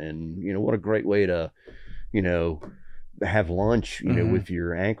in. And, what a great way to, have lunch, with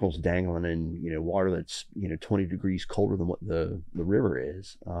your ankles dangling in, water that's, 20 degrees colder than what the river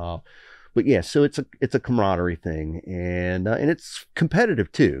is. But yeah, so it's a camaraderie thing, and it's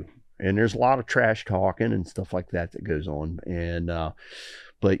competitive too. And there's a lot of trash talking and stuff like that goes on. And,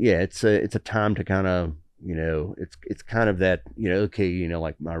 but yeah, it's a time to kind of, it's kind of that, okay,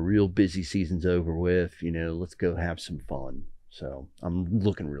 like my real busy season's over with, let's go have some fun. So I'm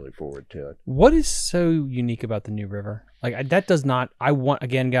looking really forward to it. What is so unique about the New River? Like that does not, I want,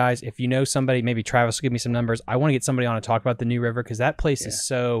 again, guys, if you know somebody, maybe Travis will give me some numbers. I want to get somebody on to talk about the New River, because that place is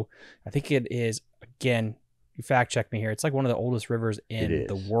so, I think it is, again, you fact check me here. It's like one of the oldest rivers in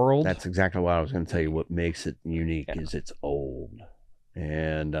the is. world. That's exactly what I was going to tell you. What makes it unique Yeah. is it's old.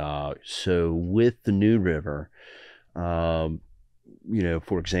 And so with the new river, you know,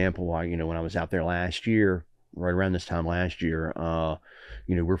 for example, you know, when I was out there last year, right around this time last year,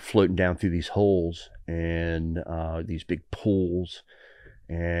 you know, we're floating down through these holes and these big pools.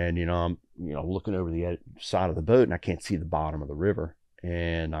 And, you know, I'm, you know, looking over the side of the boat and I can't see the bottom of the river.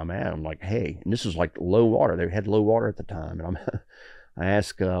 And I'm like, hey, and this is like low water. They had low water at the time. And I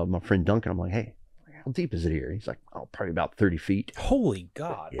asked my friend Duncan, I'm like, hey, how deep is it here? He's like, oh, probably about 30 feet. Holy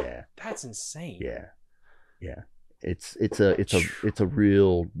God. Yeah. That's insane. Yeah. Yeah. It's a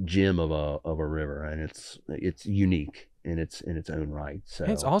real gem of a river, and it's unique in its own right. So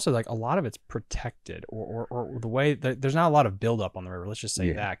And it's also like a lot of it's protected, or the way that there's not a lot of buildup on the river. Let's just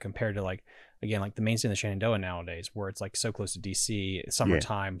say that compared to like, again, like the main state of the Shenandoah nowadays, where it's like so close to DC,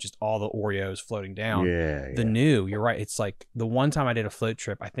 summertime, just all the Oreos floating down. The new, you're right. It's like the one time I did a float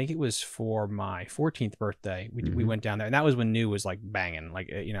trip, I think it was for my 14th birthday. We went down there, and that was when new was like banging, like,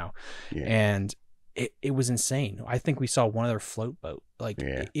 you know, and it was insane. I think we saw one other float boat. Like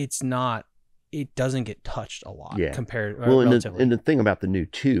it's not, it doesn't get touched a lot compared. Well, and the thing about the new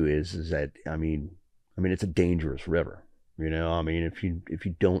too is that I mean it's a dangerous river. You know, I mean if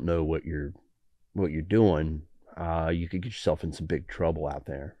you don't know what you're doing, you could get yourself in some big trouble out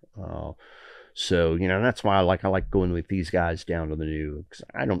there. So you know, that's why I like going with these guys down to the new. 'Cause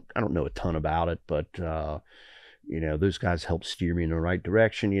I don't know a ton about it, but you know, those guys help steer me in the right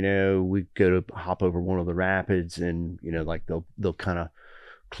direction. You know, we go to hop over one of the rapids, and you know, like they'll kind of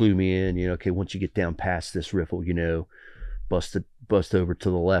clue me in. You know, okay, once you get down past this riffle, you know, bust over to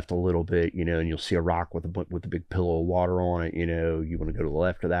the left a little bit, you know, and you'll see a rock with a big pillow of water on it. You know, you want to go to the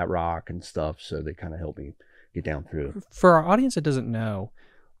left of that rock and stuff. So they kind of help me get down through. For our audience that doesn't know,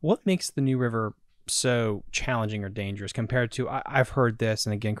 what makes the New River so challenging or dangerous compared to, I've heard this,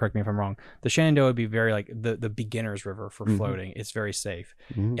 and again, correct me if I'm wrong, the Shenandoah would be very like the beginner's river for floating. It's very safe.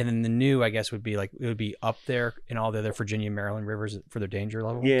 And then the new, I guess, would be like, it would be up there in all the other Virginia, Maryland rivers for their danger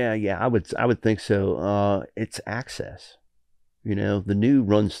level. Yeah, I would think so. It's access. You know, the new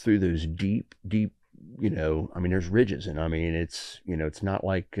runs through those deep, you know, I mean, there's ridges, and I mean, it's, you know, it's not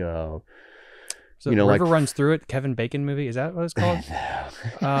like, So you know, River like, Runs Through It, Kevin Bacon movie. Is that what it's called?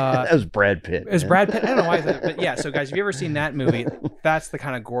 that was Brad Pitt. It was Brad Pitt. I don't know why I said it, but yeah. So guys, have you ever seen that movie? That's the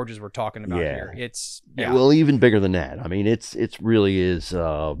kind of gorges we're talking about here. It's well, even bigger than that. I mean, it's really is, you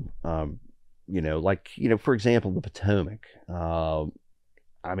know, like, you know, for example, the Potomac.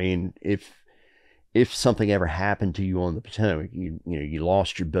 I mean, if something ever happened to you on the Potomac, you know, you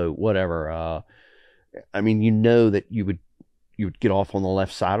lost your boat, whatever. I mean, you know that you would get off on the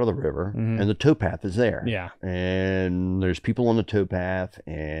left side of the river, and the towpath is there. Yeah. And there's people on the towpath,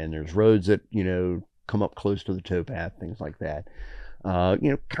 and there's roads that, you know, come up close to the towpath, things like that. You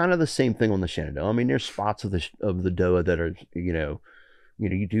know, kind of the same thing on the Shenandoah. I mean, there's spots of the Doa that are, you know,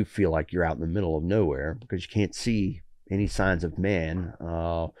 you do feel like you're out in the middle of nowhere because you can't see any signs of man.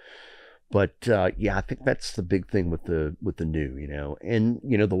 But yeah, I think that's the big thing with the new, you know, and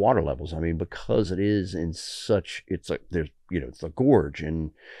you know, the water levels. I mean, because it is in such, it's like there's, you know, it's a gorge,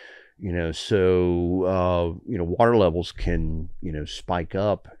 and you know, so you know, water levels can, you know, spike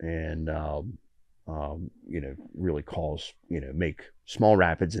up and you know, really cause, you know, make small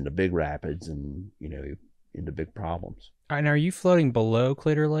rapids into big rapids, and you know, into big problems. And are you floating below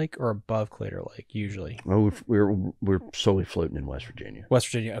Claytor Lake or above Claytor Lake usually? Well, we're solely floating in West Virginia. West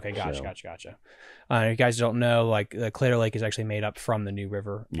Virginia. Okay, gotcha. If you guys don't know, like the Claytor Lake is actually made up from the New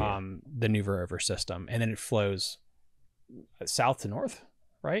River, the New River system, and then it flows south to north,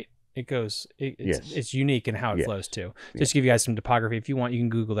 right? It goes. It's unique in how it flows too. Just to give you guys some topography, if you want, you can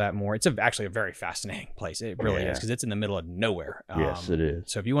Google that more. It's actually a very fascinating place. It really is, because it's in the middle of nowhere. Yes, it is.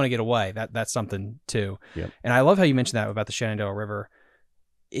 So if you want to get away, that's something too. Yep. And I love how you mentioned that about the Shenandoah River.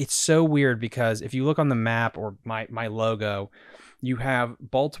 It's so weird because if you look on the map or my logo, you have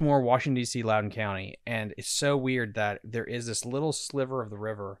Baltimore, Washington, D.C., Loudoun County, and it's so weird that there is this little sliver of the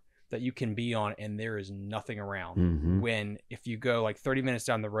river that you can be on, and there is nothing around. When if you go like 30 minutes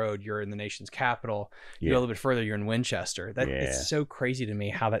down the road, you're in the nation's capital. You go a little bit further, you're in Winchester. It's so crazy to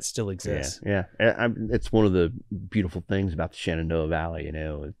me how that still exists. It's one of the beautiful things about the Shenandoah Valley, you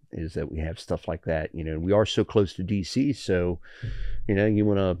know, is that we have stuff like that. You know, we are so close to DC, so you know, you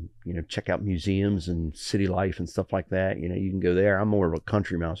want to, you know, check out museums and city life and stuff like that. You know, you can go there. I'm more of a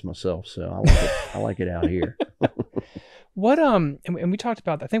country mouse myself, so I like it. I like it out here. What and we talked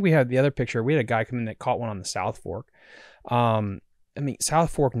about, I think we had the other picture. We had a guy come in that caught one on the South Fork. I mean,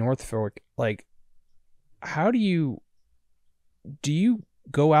 South Fork, North Fork, like how do you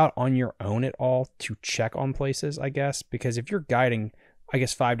go out on your own at all to check on places, I guess? Because if you're guiding, I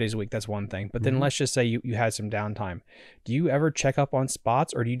guess 5 days a week, that's one thing. But then let's just say you had some downtime. Do you ever check up on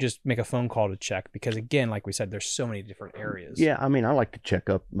spots, or do you just make a phone call to check? Because again, like we said, there's so many different areas. Yeah, I mean, I like to check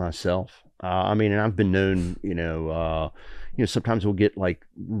up myself. I mean, and I've been known, sometimes we'll get like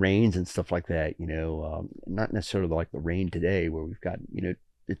rains and stuff like that, not necessarily like the rain today where we've got,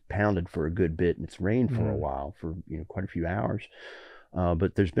 it pounded for a good bit and it's rained for a while for, quite a few hours.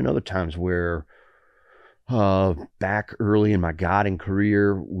 But there's been other times where back early in my guiding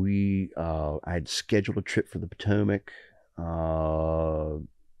career, I had scheduled a trip for the Potomac.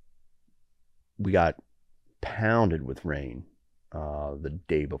 We got pounded with rain the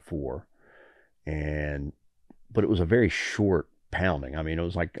day before, but it was a very short pounding. I mean, it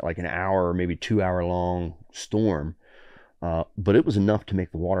was like an hour, maybe 2 hour long storm, but it was enough to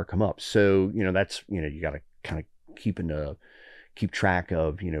make the water come up. So that's you got to kind of keep track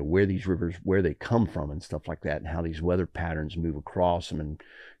of where these rivers, where they come from and stuff like that, and how these weather patterns move across them, and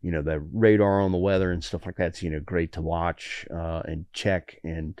the radar on the weather and stuff like that's great to watch and check,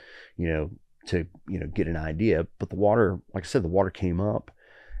 and to get an idea. But the water, like I said, the water came up,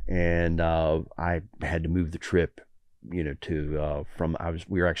 and I had to move the trip we were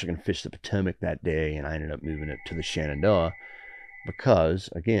actually going to fish the Potomac that day, and I ended up moving it to the Shenandoah because,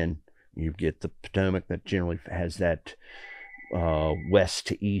 again, you get the Potomac that generally has that west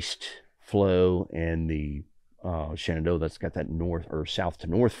to east flow, and the Shenandoah that's got that north or south to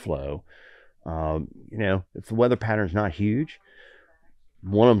north flow. If the weather pattern's not huge,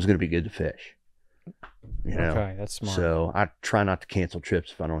 one of them's going to be good to fish. Okay, that's smart. So I try not to cancel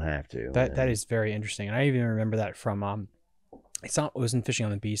trips if I don't have to. That is very interesting, and I even remember that from it wasn't Fishing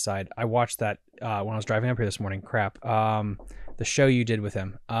on the B side. I watched that when I was driving up here this morning. The show you did with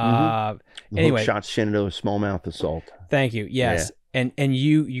him. Anyway, shot Shenandoah smallmouth assault. Thank you. Yes. Yeah. And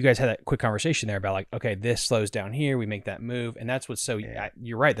you guys had that quick conversation there about like, okay, this slows down here, we make that move, and that's what's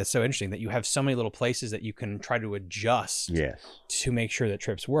you're right. That's so interesting that you have so many little places that you can try to adjust to make sure that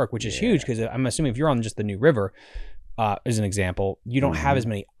trips work, which is huge, because I'm assuming if you're on just the New River, as an example, you don't have as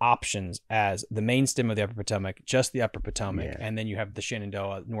many options as the main stem of the Upper Potomac, just the Upper Potomac, and then you have the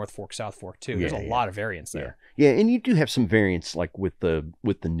Shenandoah, North Fork, South Fork too. There's a lot of variance there. Yeah, and you do have some variance like with the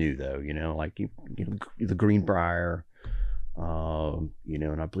new though, like the Greenbrier, and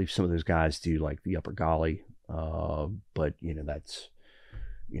I believe some of those guys do like the Upper Golly, but that's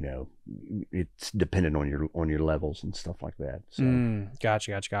it's dependent on your levels and stuff like that. So.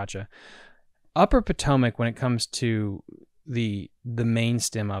 Gotcha. Upper Potomac, when it comes to the main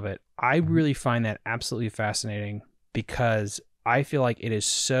stem of it, I really find that absolutely fascinating, because I feel like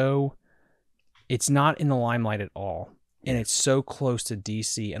it's not in the limelight at all, and it's so close to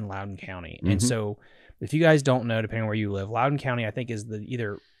DC and Loudoun County. And so if you guys don't know, depending on where you live, Loudoun County, I think, is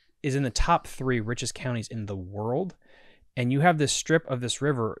in the top 3 richest counties in the world. And you have this strip of this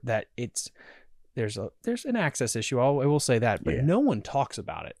river that there's an access issue. I will say that, but no one talks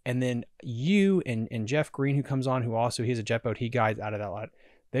about it. And then you and Jeff Green, who comes on, who also, he's a jet boat, he guides out of that lot.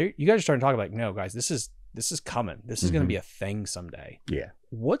 You guys are starting to talk about, no, guys, this is coming. This is going to be a thing someday. Yeah.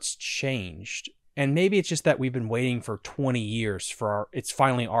 What's changed? And maybe it's just that we've been waiting for 20 years for it's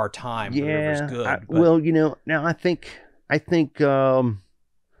finally our time. Yeah. The river's good. Well, now I think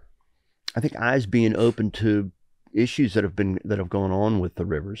eyes being open to issues that have gone on with the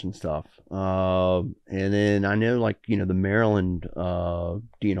rivers and stuff. And then I know, like, the Maryland DNR,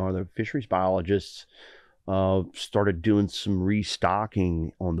 the fisheries biologists, started doing some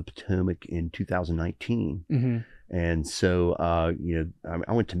restocking on the Potomac in 2019. And so, I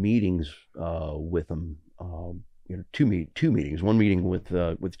went to meetings with them, two meetings, one meeting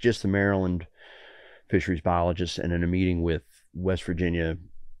with just the Maryland fisheries biologists, and then a meeting with West Virginia,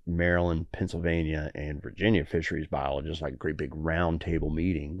 Maryland, Pennsylvania, and Virginia fisheries biologists, like a great big round table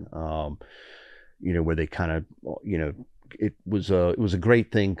meeting, where they kind of, it was a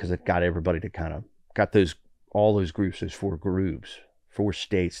great thing, because it got everybody to got all those groups, those 4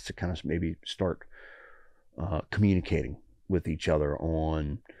 states, to kind of maybe start communicating with each other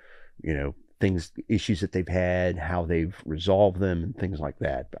on, issues that they've had, how they've resolved them, and things like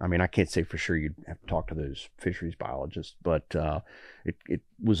that. I mean, I can't say for sure you'd have to talk to those fisheries biologists, but it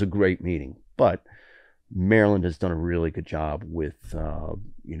was a great meeting. But Maryland has done a really good job with,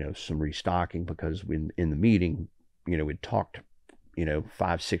 some restocking, because in the meeting, we'd talked,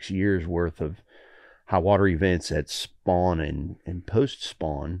 5-6 years worth of high water events at spawn and post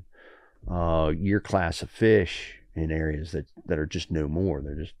spawn, year class of fish in areas that are just no more.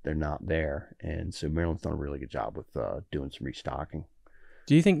 They're not there. And so Maryland's done a really good job with doing some restocking.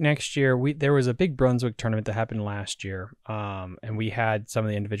 Do you think next year there was a big Brunswick tournament that happened last year, and we had some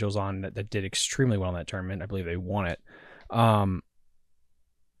of the individuals on that did extremely well in that tournament. I believe they won it.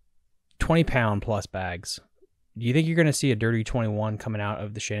 20-pound plus bags. Do you think you're going to see a dirty 21 coming out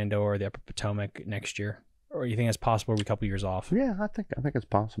of the Shenandoah or the Upper Potomac next year, or do you think it's possible we're a couple years off? Yeah, I think it's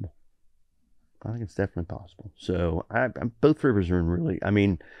possible. I think it's definitely possible. So both rivers are in really, I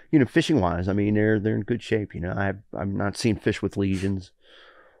mean, fishing wise, I mean, they're in good shape. I'm not seeing fish with lesions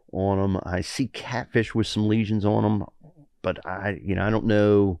on them. I see catfish with some lesions on them, but I don't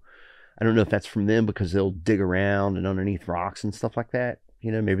know if that's from them because they'll dig around and underneath rocks and stuff like that.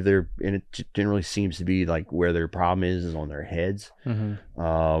 Maybe and it generally seems to be like where their problem is on their heads.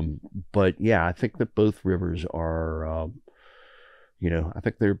 Mm-hmm. But yeah, I think that both rivers are, I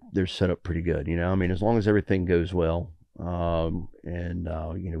think they're set up pretty good. I mean, as long as everything goes well, and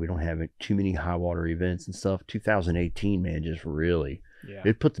we don't have too many high water events and stuff. 2018, man, just really,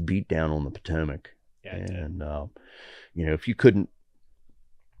 it put the beat down on the Potomac. Yeah, and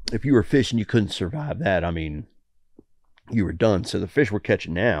if you were fishing, you couldn't survive that. I mean, you were done. So the fish we're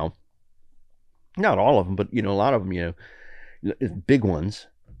catching now, not all of them, but a lot of them, big ones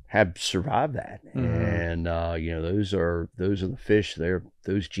have survived that. Mm-hmm. And those are the fish.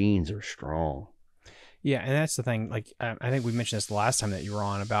 Those genes are strong. Yeah, and that's the thing. Like, I think we mentioned this the last time that you were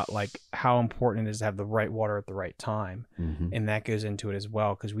on about like how important it is to have the right water at the right time, and that goes into it as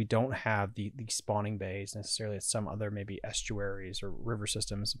well because we don't have the spawning bays necessarily as some other maybe estuaries or river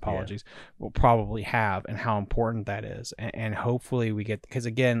systems. Apologies, will probably have, and how important that is, and hopefully we get because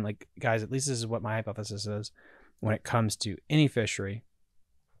again, like guys, at least this is what my hypothesis is when it comes to any fishery.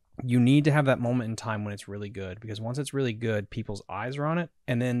 You need to have that moment in time when it's really good because once it's really good, people's eyes are on it,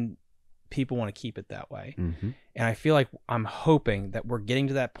 and then people want to keep it that way. And I feel like I'm hoping that we're getting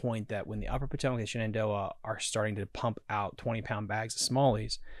to that point that when the Upper Potomac and Shenandoah are starting to pump out 20-pound bags of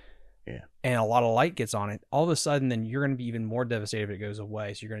smallies, and a lot of light gets on it, all of a sudden then you're going to be even more devastated if it goes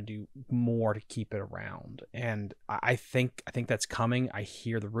away. So you're going to do more to keep it around. And I think that's coming. I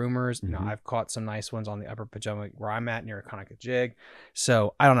hear the rumors. I've caught some nice ones on the Upper Potomac where I'm at near Conoco Jig.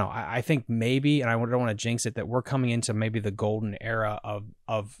 So I don't know. I think maybe, and I don't want to jinx it, that we're coming into maybe the golden era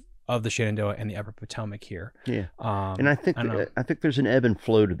of the Shenandoah and the Upper Potomac here. Yeah. And I think there's an ebb and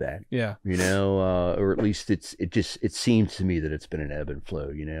flow to that. Yeah. Or at least it seems to me that it's been an ebb and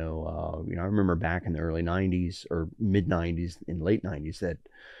flow, I remember back in the early 90s or mid 90s and late 90s that,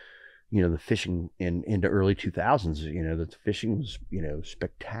 the fishing into early 2000s, that the fishing was,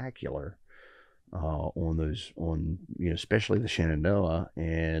 spectacular. Especially the Shenandoah,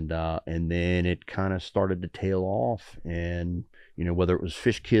 and then it kind of started to tail off, and whether it was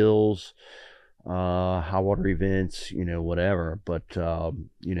fish kills, high water events, whatever, but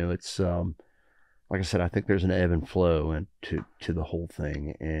it's like I said, I think there's an ebb and flow and to the whole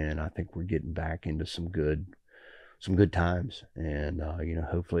thing, and I think we're getting back into some good times, and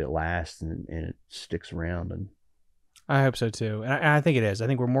hopefully it lasts and it sticks around. And I hope so too, and I think it is. I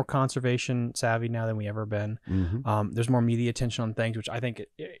think we're more conservation savvy now than we ever been. There's more media attention on things, which I think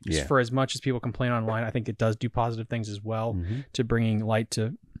for as much as people complain online, I think it does do positive things as well to bringing light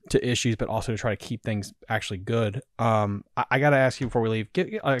to issues, but also to try to keep things actually good. I got to ask you before we leave, get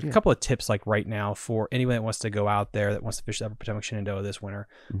a couple of tips like right now for anyone that wants to go out there that wants to fish the Upper Potomac Shenandoah this winter.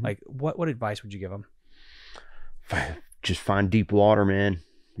 Like what advice would you give them? Just find deep water, man.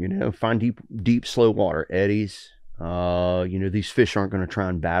 Find deep slow water eddies. These fish aren't going to try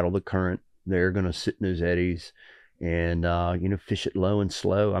and battle the current. They're going to sit in those eddies and, fish it low and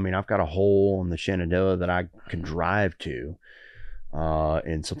slow. I mean, I've got a hole on the Shenandoah that I can drive to.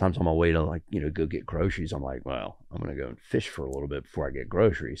 And sometimes on my way to go get groceries, I'm like, well, I'm going to go and fish for a little bit before I get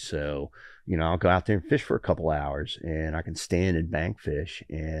groceries. So, I'll go out there and fish for a couple hours, and I can stand and bank fish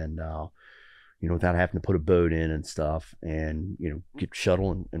and, without having to put a boat in and stuff and, get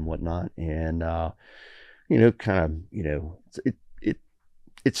shuttle and whatnot. And,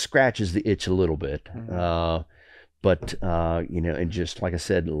 it scratches the itch a little bit, but and just like I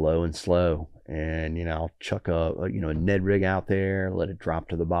said, low and slow, and I'll chuck a Ned rig out there, let it drop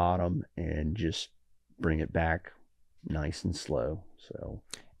to the bottom, and just bring it back nice and slow. So,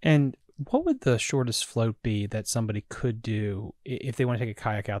 and what would the shortest float be that somebody could do if they want to take a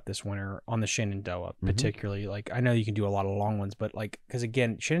kayak out this winter on the Shenandoah, particularly? Like, I know you can do a lot of long ones, but because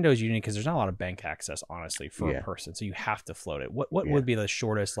again, Shenandoah is unique because there's not a lot of bank access, honestly, for a person. So you have to float it. What would be the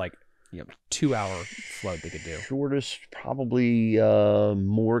shortest, 2-hour float they could do? Shortest, probably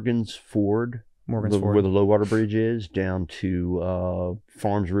Morgan's Ford. Where the low water bridge is, down to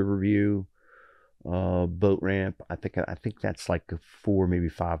Farms Riverview, boat ramp. I think that's like a 4, maybe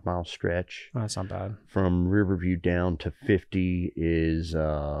 5 mile stretch. Oh, that's not bad. From Riverview down to 50 is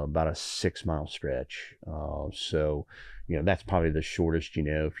about a 6 mile stretch. So, that's probably the shortest.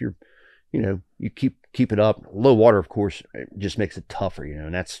 If you're, you keep it up. Low water, of course, it just makes it tougher.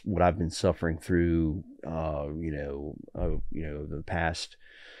 And that's what I've been suffering through. The past,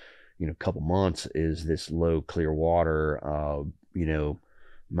 couple months is this low clear water.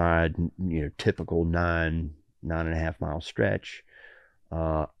 My typical 9.5 mile stretch,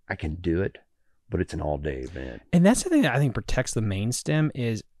 I can do it, but it's an all-day event. And that's the thing that I think protects the main stem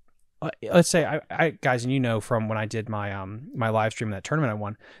is, let's say I guys, and from when I did my my live stream of that tournament I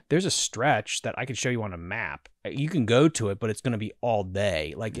won, there's a stretch that I could show you on a map. You can go to it, but it's going to be all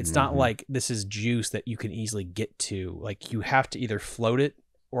day. Like, it's not like this is juice that you can easily get to. Like, you have to either float it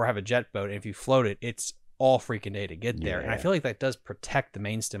or have a jet boat. And if you float it, it's all freaking day to get there. And I feel like that does protect the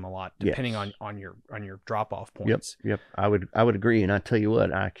main stem a lot, depending on your drop off points. Yep. I would agree. And I tell you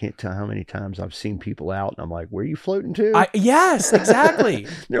what, I can't tell how many times I've seen people out and I'm like, where are you floating to? Yes, exactly.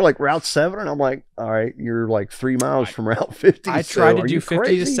 They're like Route 7 and I'm like, all right, you're like 3 miles from Route 50. I tried to do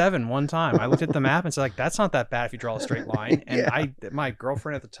 50 to 7 one time. I looked at the map and said, like, that's not that bad if you draw a straight line. And my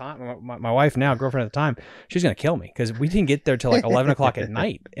girlfriend at the time, my wife now, girlfriend at the time, she's going to kill me because we didn't get there till like 11 o'clock at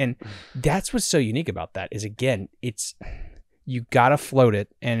night. And that's what's so unique about that is, again, you got to float it.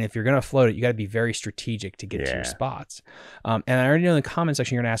 And if you're going to float it, you got to be very strategic to get to your spots. And I already know in the comment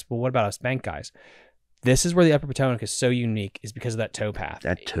section, you're going to ask, well, what about us bank guys? This is where the Upper Potomac is so unique, is because of that towpath.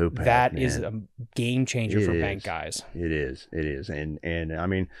 That towpath, that is a game changer for bank guys. It is. And I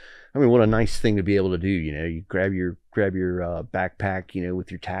mean, what a nice thing to be able to do. You grab your backpack, with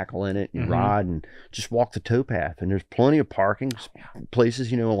your tackle in it, and rod, and just walk the towpath. And there's plenty of parking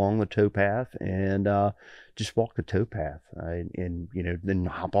places, along the towpath, and just walk the towpath, and then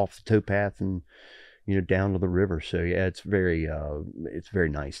hop off the towpath and down to the river. So yeah, it's very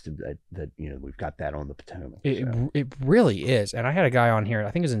nice that we've got that on the Potomac. It really is. And I had a guy on here,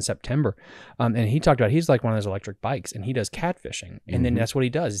 I think it was in September, and he talked about, he's like one of those electric bikes, and he does catfishing, and then that's what he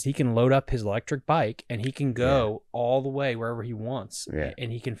does is he can load up his electric bike and he can go all the way wherever he wants,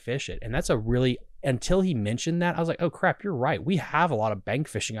 and he can fish it. And that's a really, until he mentioned that, I was like, oh crap, you're right, we have a lot of bank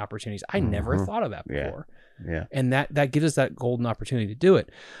fishing opportunities. I never thought of that before. Yeah. And that gives us that golden opportunity to do it.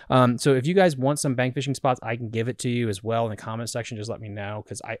 So if you guys want some bank fishing spots, I can give it to you as well in the comment section. Just let me know,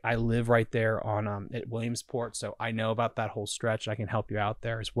 because I live right there on at Williamsport, so I know about that whole stretch. I can help you out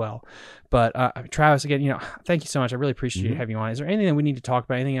there as well. But Travis, again, thank you so much. I really appreciate having you on. Is there anything that we need to talk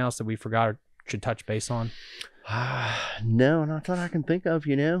about? Anything else that we forgot or should touch base on? No, not that I can think of.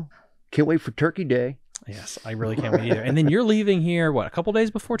 Can't wait for Turkey Day. Yes, I really can't wait either. And then you're leaving here, what, a couple days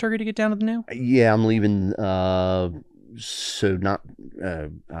before Turkey to get down to the new? Yeah, I'm leaving. So not.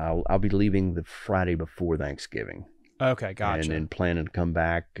 I'll be leaving the Friday before Thanksgiving. Okay, gotcha. And then planning to come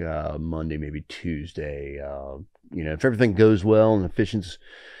back Monday, maybe Tuesday. If everything goes well and the fishing's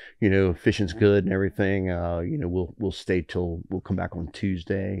good and everything, we'll stay till we'll come back on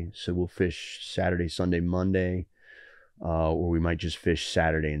Tuesday. So we'll fish Saturday, Sunday, Monday. Or we might just fish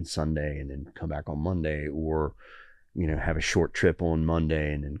Saturday and Sunday and then come back on Monday, or, have a short trip on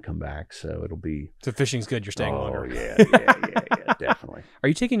Monday and then come back. So it'll be. So fishing's good. You're staying longer. Yeah, definitely. Are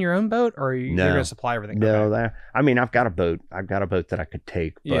you taking your own boat, or are you going to supply everything? No, I've got a boat. I've got a boat that I could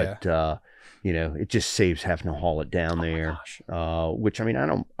take, but, it just saves having to haul it down there. Which, I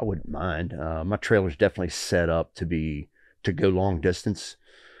wouldn't mind. My trailer's definitely set up to go long distance,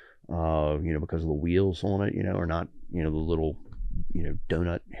 because of the wheels on it, or not, the little,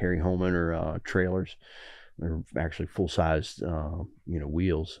 donut Harry Holman or trailers. They're actually full-sized,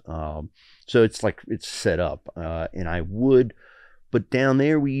 wheels. So it's set up. And I would, but down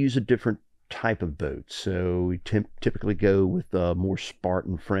there we use a different type of boat. So we typically go with a more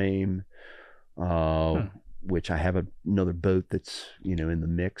Spartan frame, which I have another boat that's, in the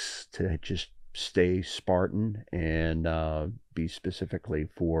mix to just stay Spartan and be specifically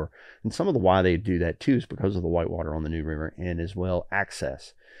for, and some of the why they do that too is because of the whitewater on the New River, and as well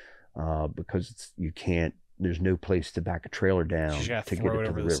access, because there's no place to back a trailer down to get it to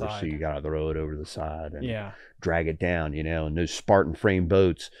the river, so you gotta throw it over the side and drag it down, and those Spartan frame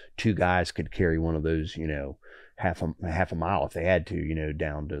boats, 2 guys could carry one of those, half a mile if they had to,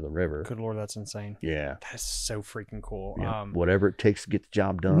 down to the river. Good Lord, that's insane. Yeah. That's so freaking cool. Yeah. Whatever it takes to get the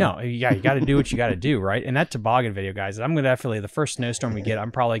job done. No, yeah, you got to do what you got to do, right? And that toboggan video, guys, I'm going to definitely, the first snowstorm we get,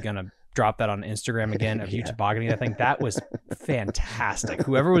 I'm probably going to drop that on Instagram again of you tobogganing. I think that was fantastic.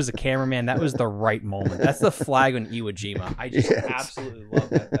 Whoever was the cameraman, that was the right moment. That's the flag on Iwo Jima. I just absolutely love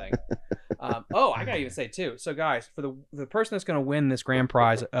that thing. Oh, I gotta even say too. So, guys, for the person that's gonna win this grand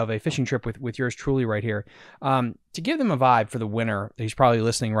prize of a fishing trip with yours truly right here, to give them a vibe for the winner who's probably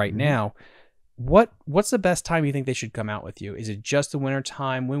listening right now, what's the best time you think they should come out with you? Is it just the winter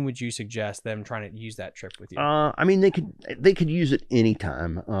time? When would you suggest them trying to use that trip with you? I mean, they could use it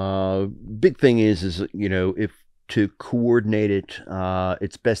anytime. Big thing is if to coordinate it,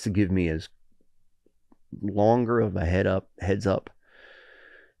 it's best to give me as longer of a heads up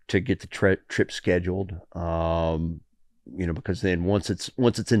to get the trip scheduled. Because then once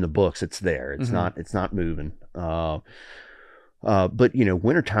it's in the books, it's there. It's not moving. But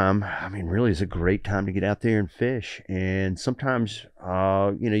wintertime, I mean, really is a great time to get out there and fish. And sometimes,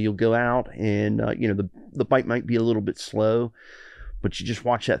 you'll go out and, the bite might be a little bit slow, but you just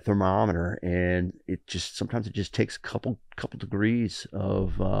watch that thermometer and sometimes it just takes a couple degrees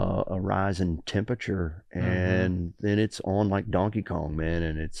of, a rise in temperature, and then it's on like Donkey Kong, man.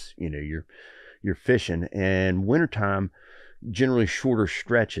 And it's, you're fishing. And wintertime, generally shorter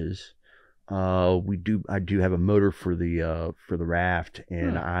stretches. I do have a motor for the raft,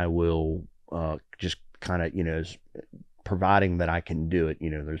 and I will just kind of, providing that I can do it,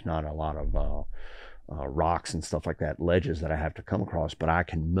 there's not a lot of rocks and stuff like that, ledges that I have to come across, but I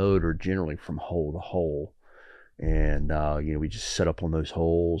can motor generally from hole to hole. And we just set up on those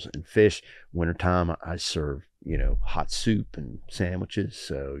holes and fish. Wintertime, I serve hot soup and sandwiches,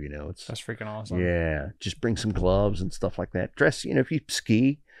 so That's freaking awesome. Yeah, just bring some gloves and stuff like that. Dress, if you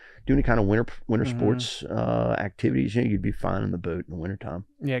ski, do any kind of winter sports activities, you'd be fine in the boat in the wintertime.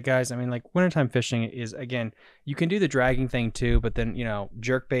 Yeah, guys, I mean, like, wintertime fishing is, again, you can do the dragging thing too, but then,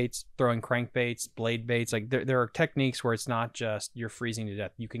 jerk baits, throwing crankbaits, blade baits, like there are techniques where it's not just you're freezing to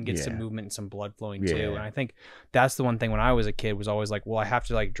death. You can get some movement and some blood flowing too. And I think that's the one thing when I was a kid was always like, well, I have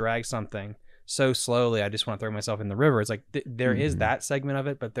to like drag something so slowly, I just want to throw myself in the river. It's like there is that segment of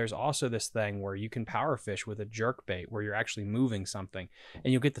it, but there's also this thing where you can power fish with a jerk bait where you're actually moving something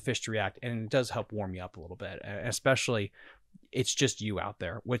and you'll get the fish to react, and it does help warm you up a little bit, especially it's just you out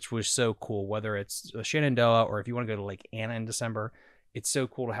there, which was so cool. Whether it's Shenandoah or if you want to go to Lake Anna in December, it's so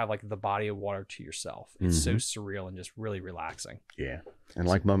cool to have like the body of water to yourself. It's so surreal and just really relaxing. Yeah. And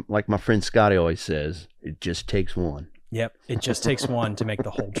like my friend Scotty always says, it just takes one. Yep. It just takes one to make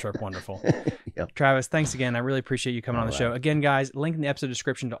the whole trip wonderful. Yep. Travis, thanks again. I really appreciate you coming on the show. Again, guys, link in the episode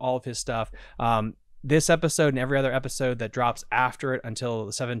description to all of his stuff. This episode and every other episode that drops after it until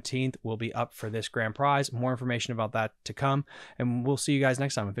the 17th will be up for this grand prize. More information about that to come. And we'll see you guys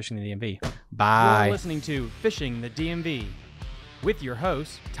next time on Fishing the DMV. Bye. You're listening to Fishing the DMV with your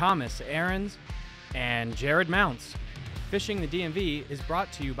hosts, Thomas Ahrens and Jared Mounts. Fishing the DMV is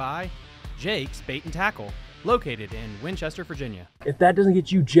brought to you by Jake's Bait and Tackle, located in Winchester, Virginia. If that doesn't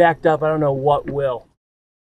get you jacked up, I don't know what will.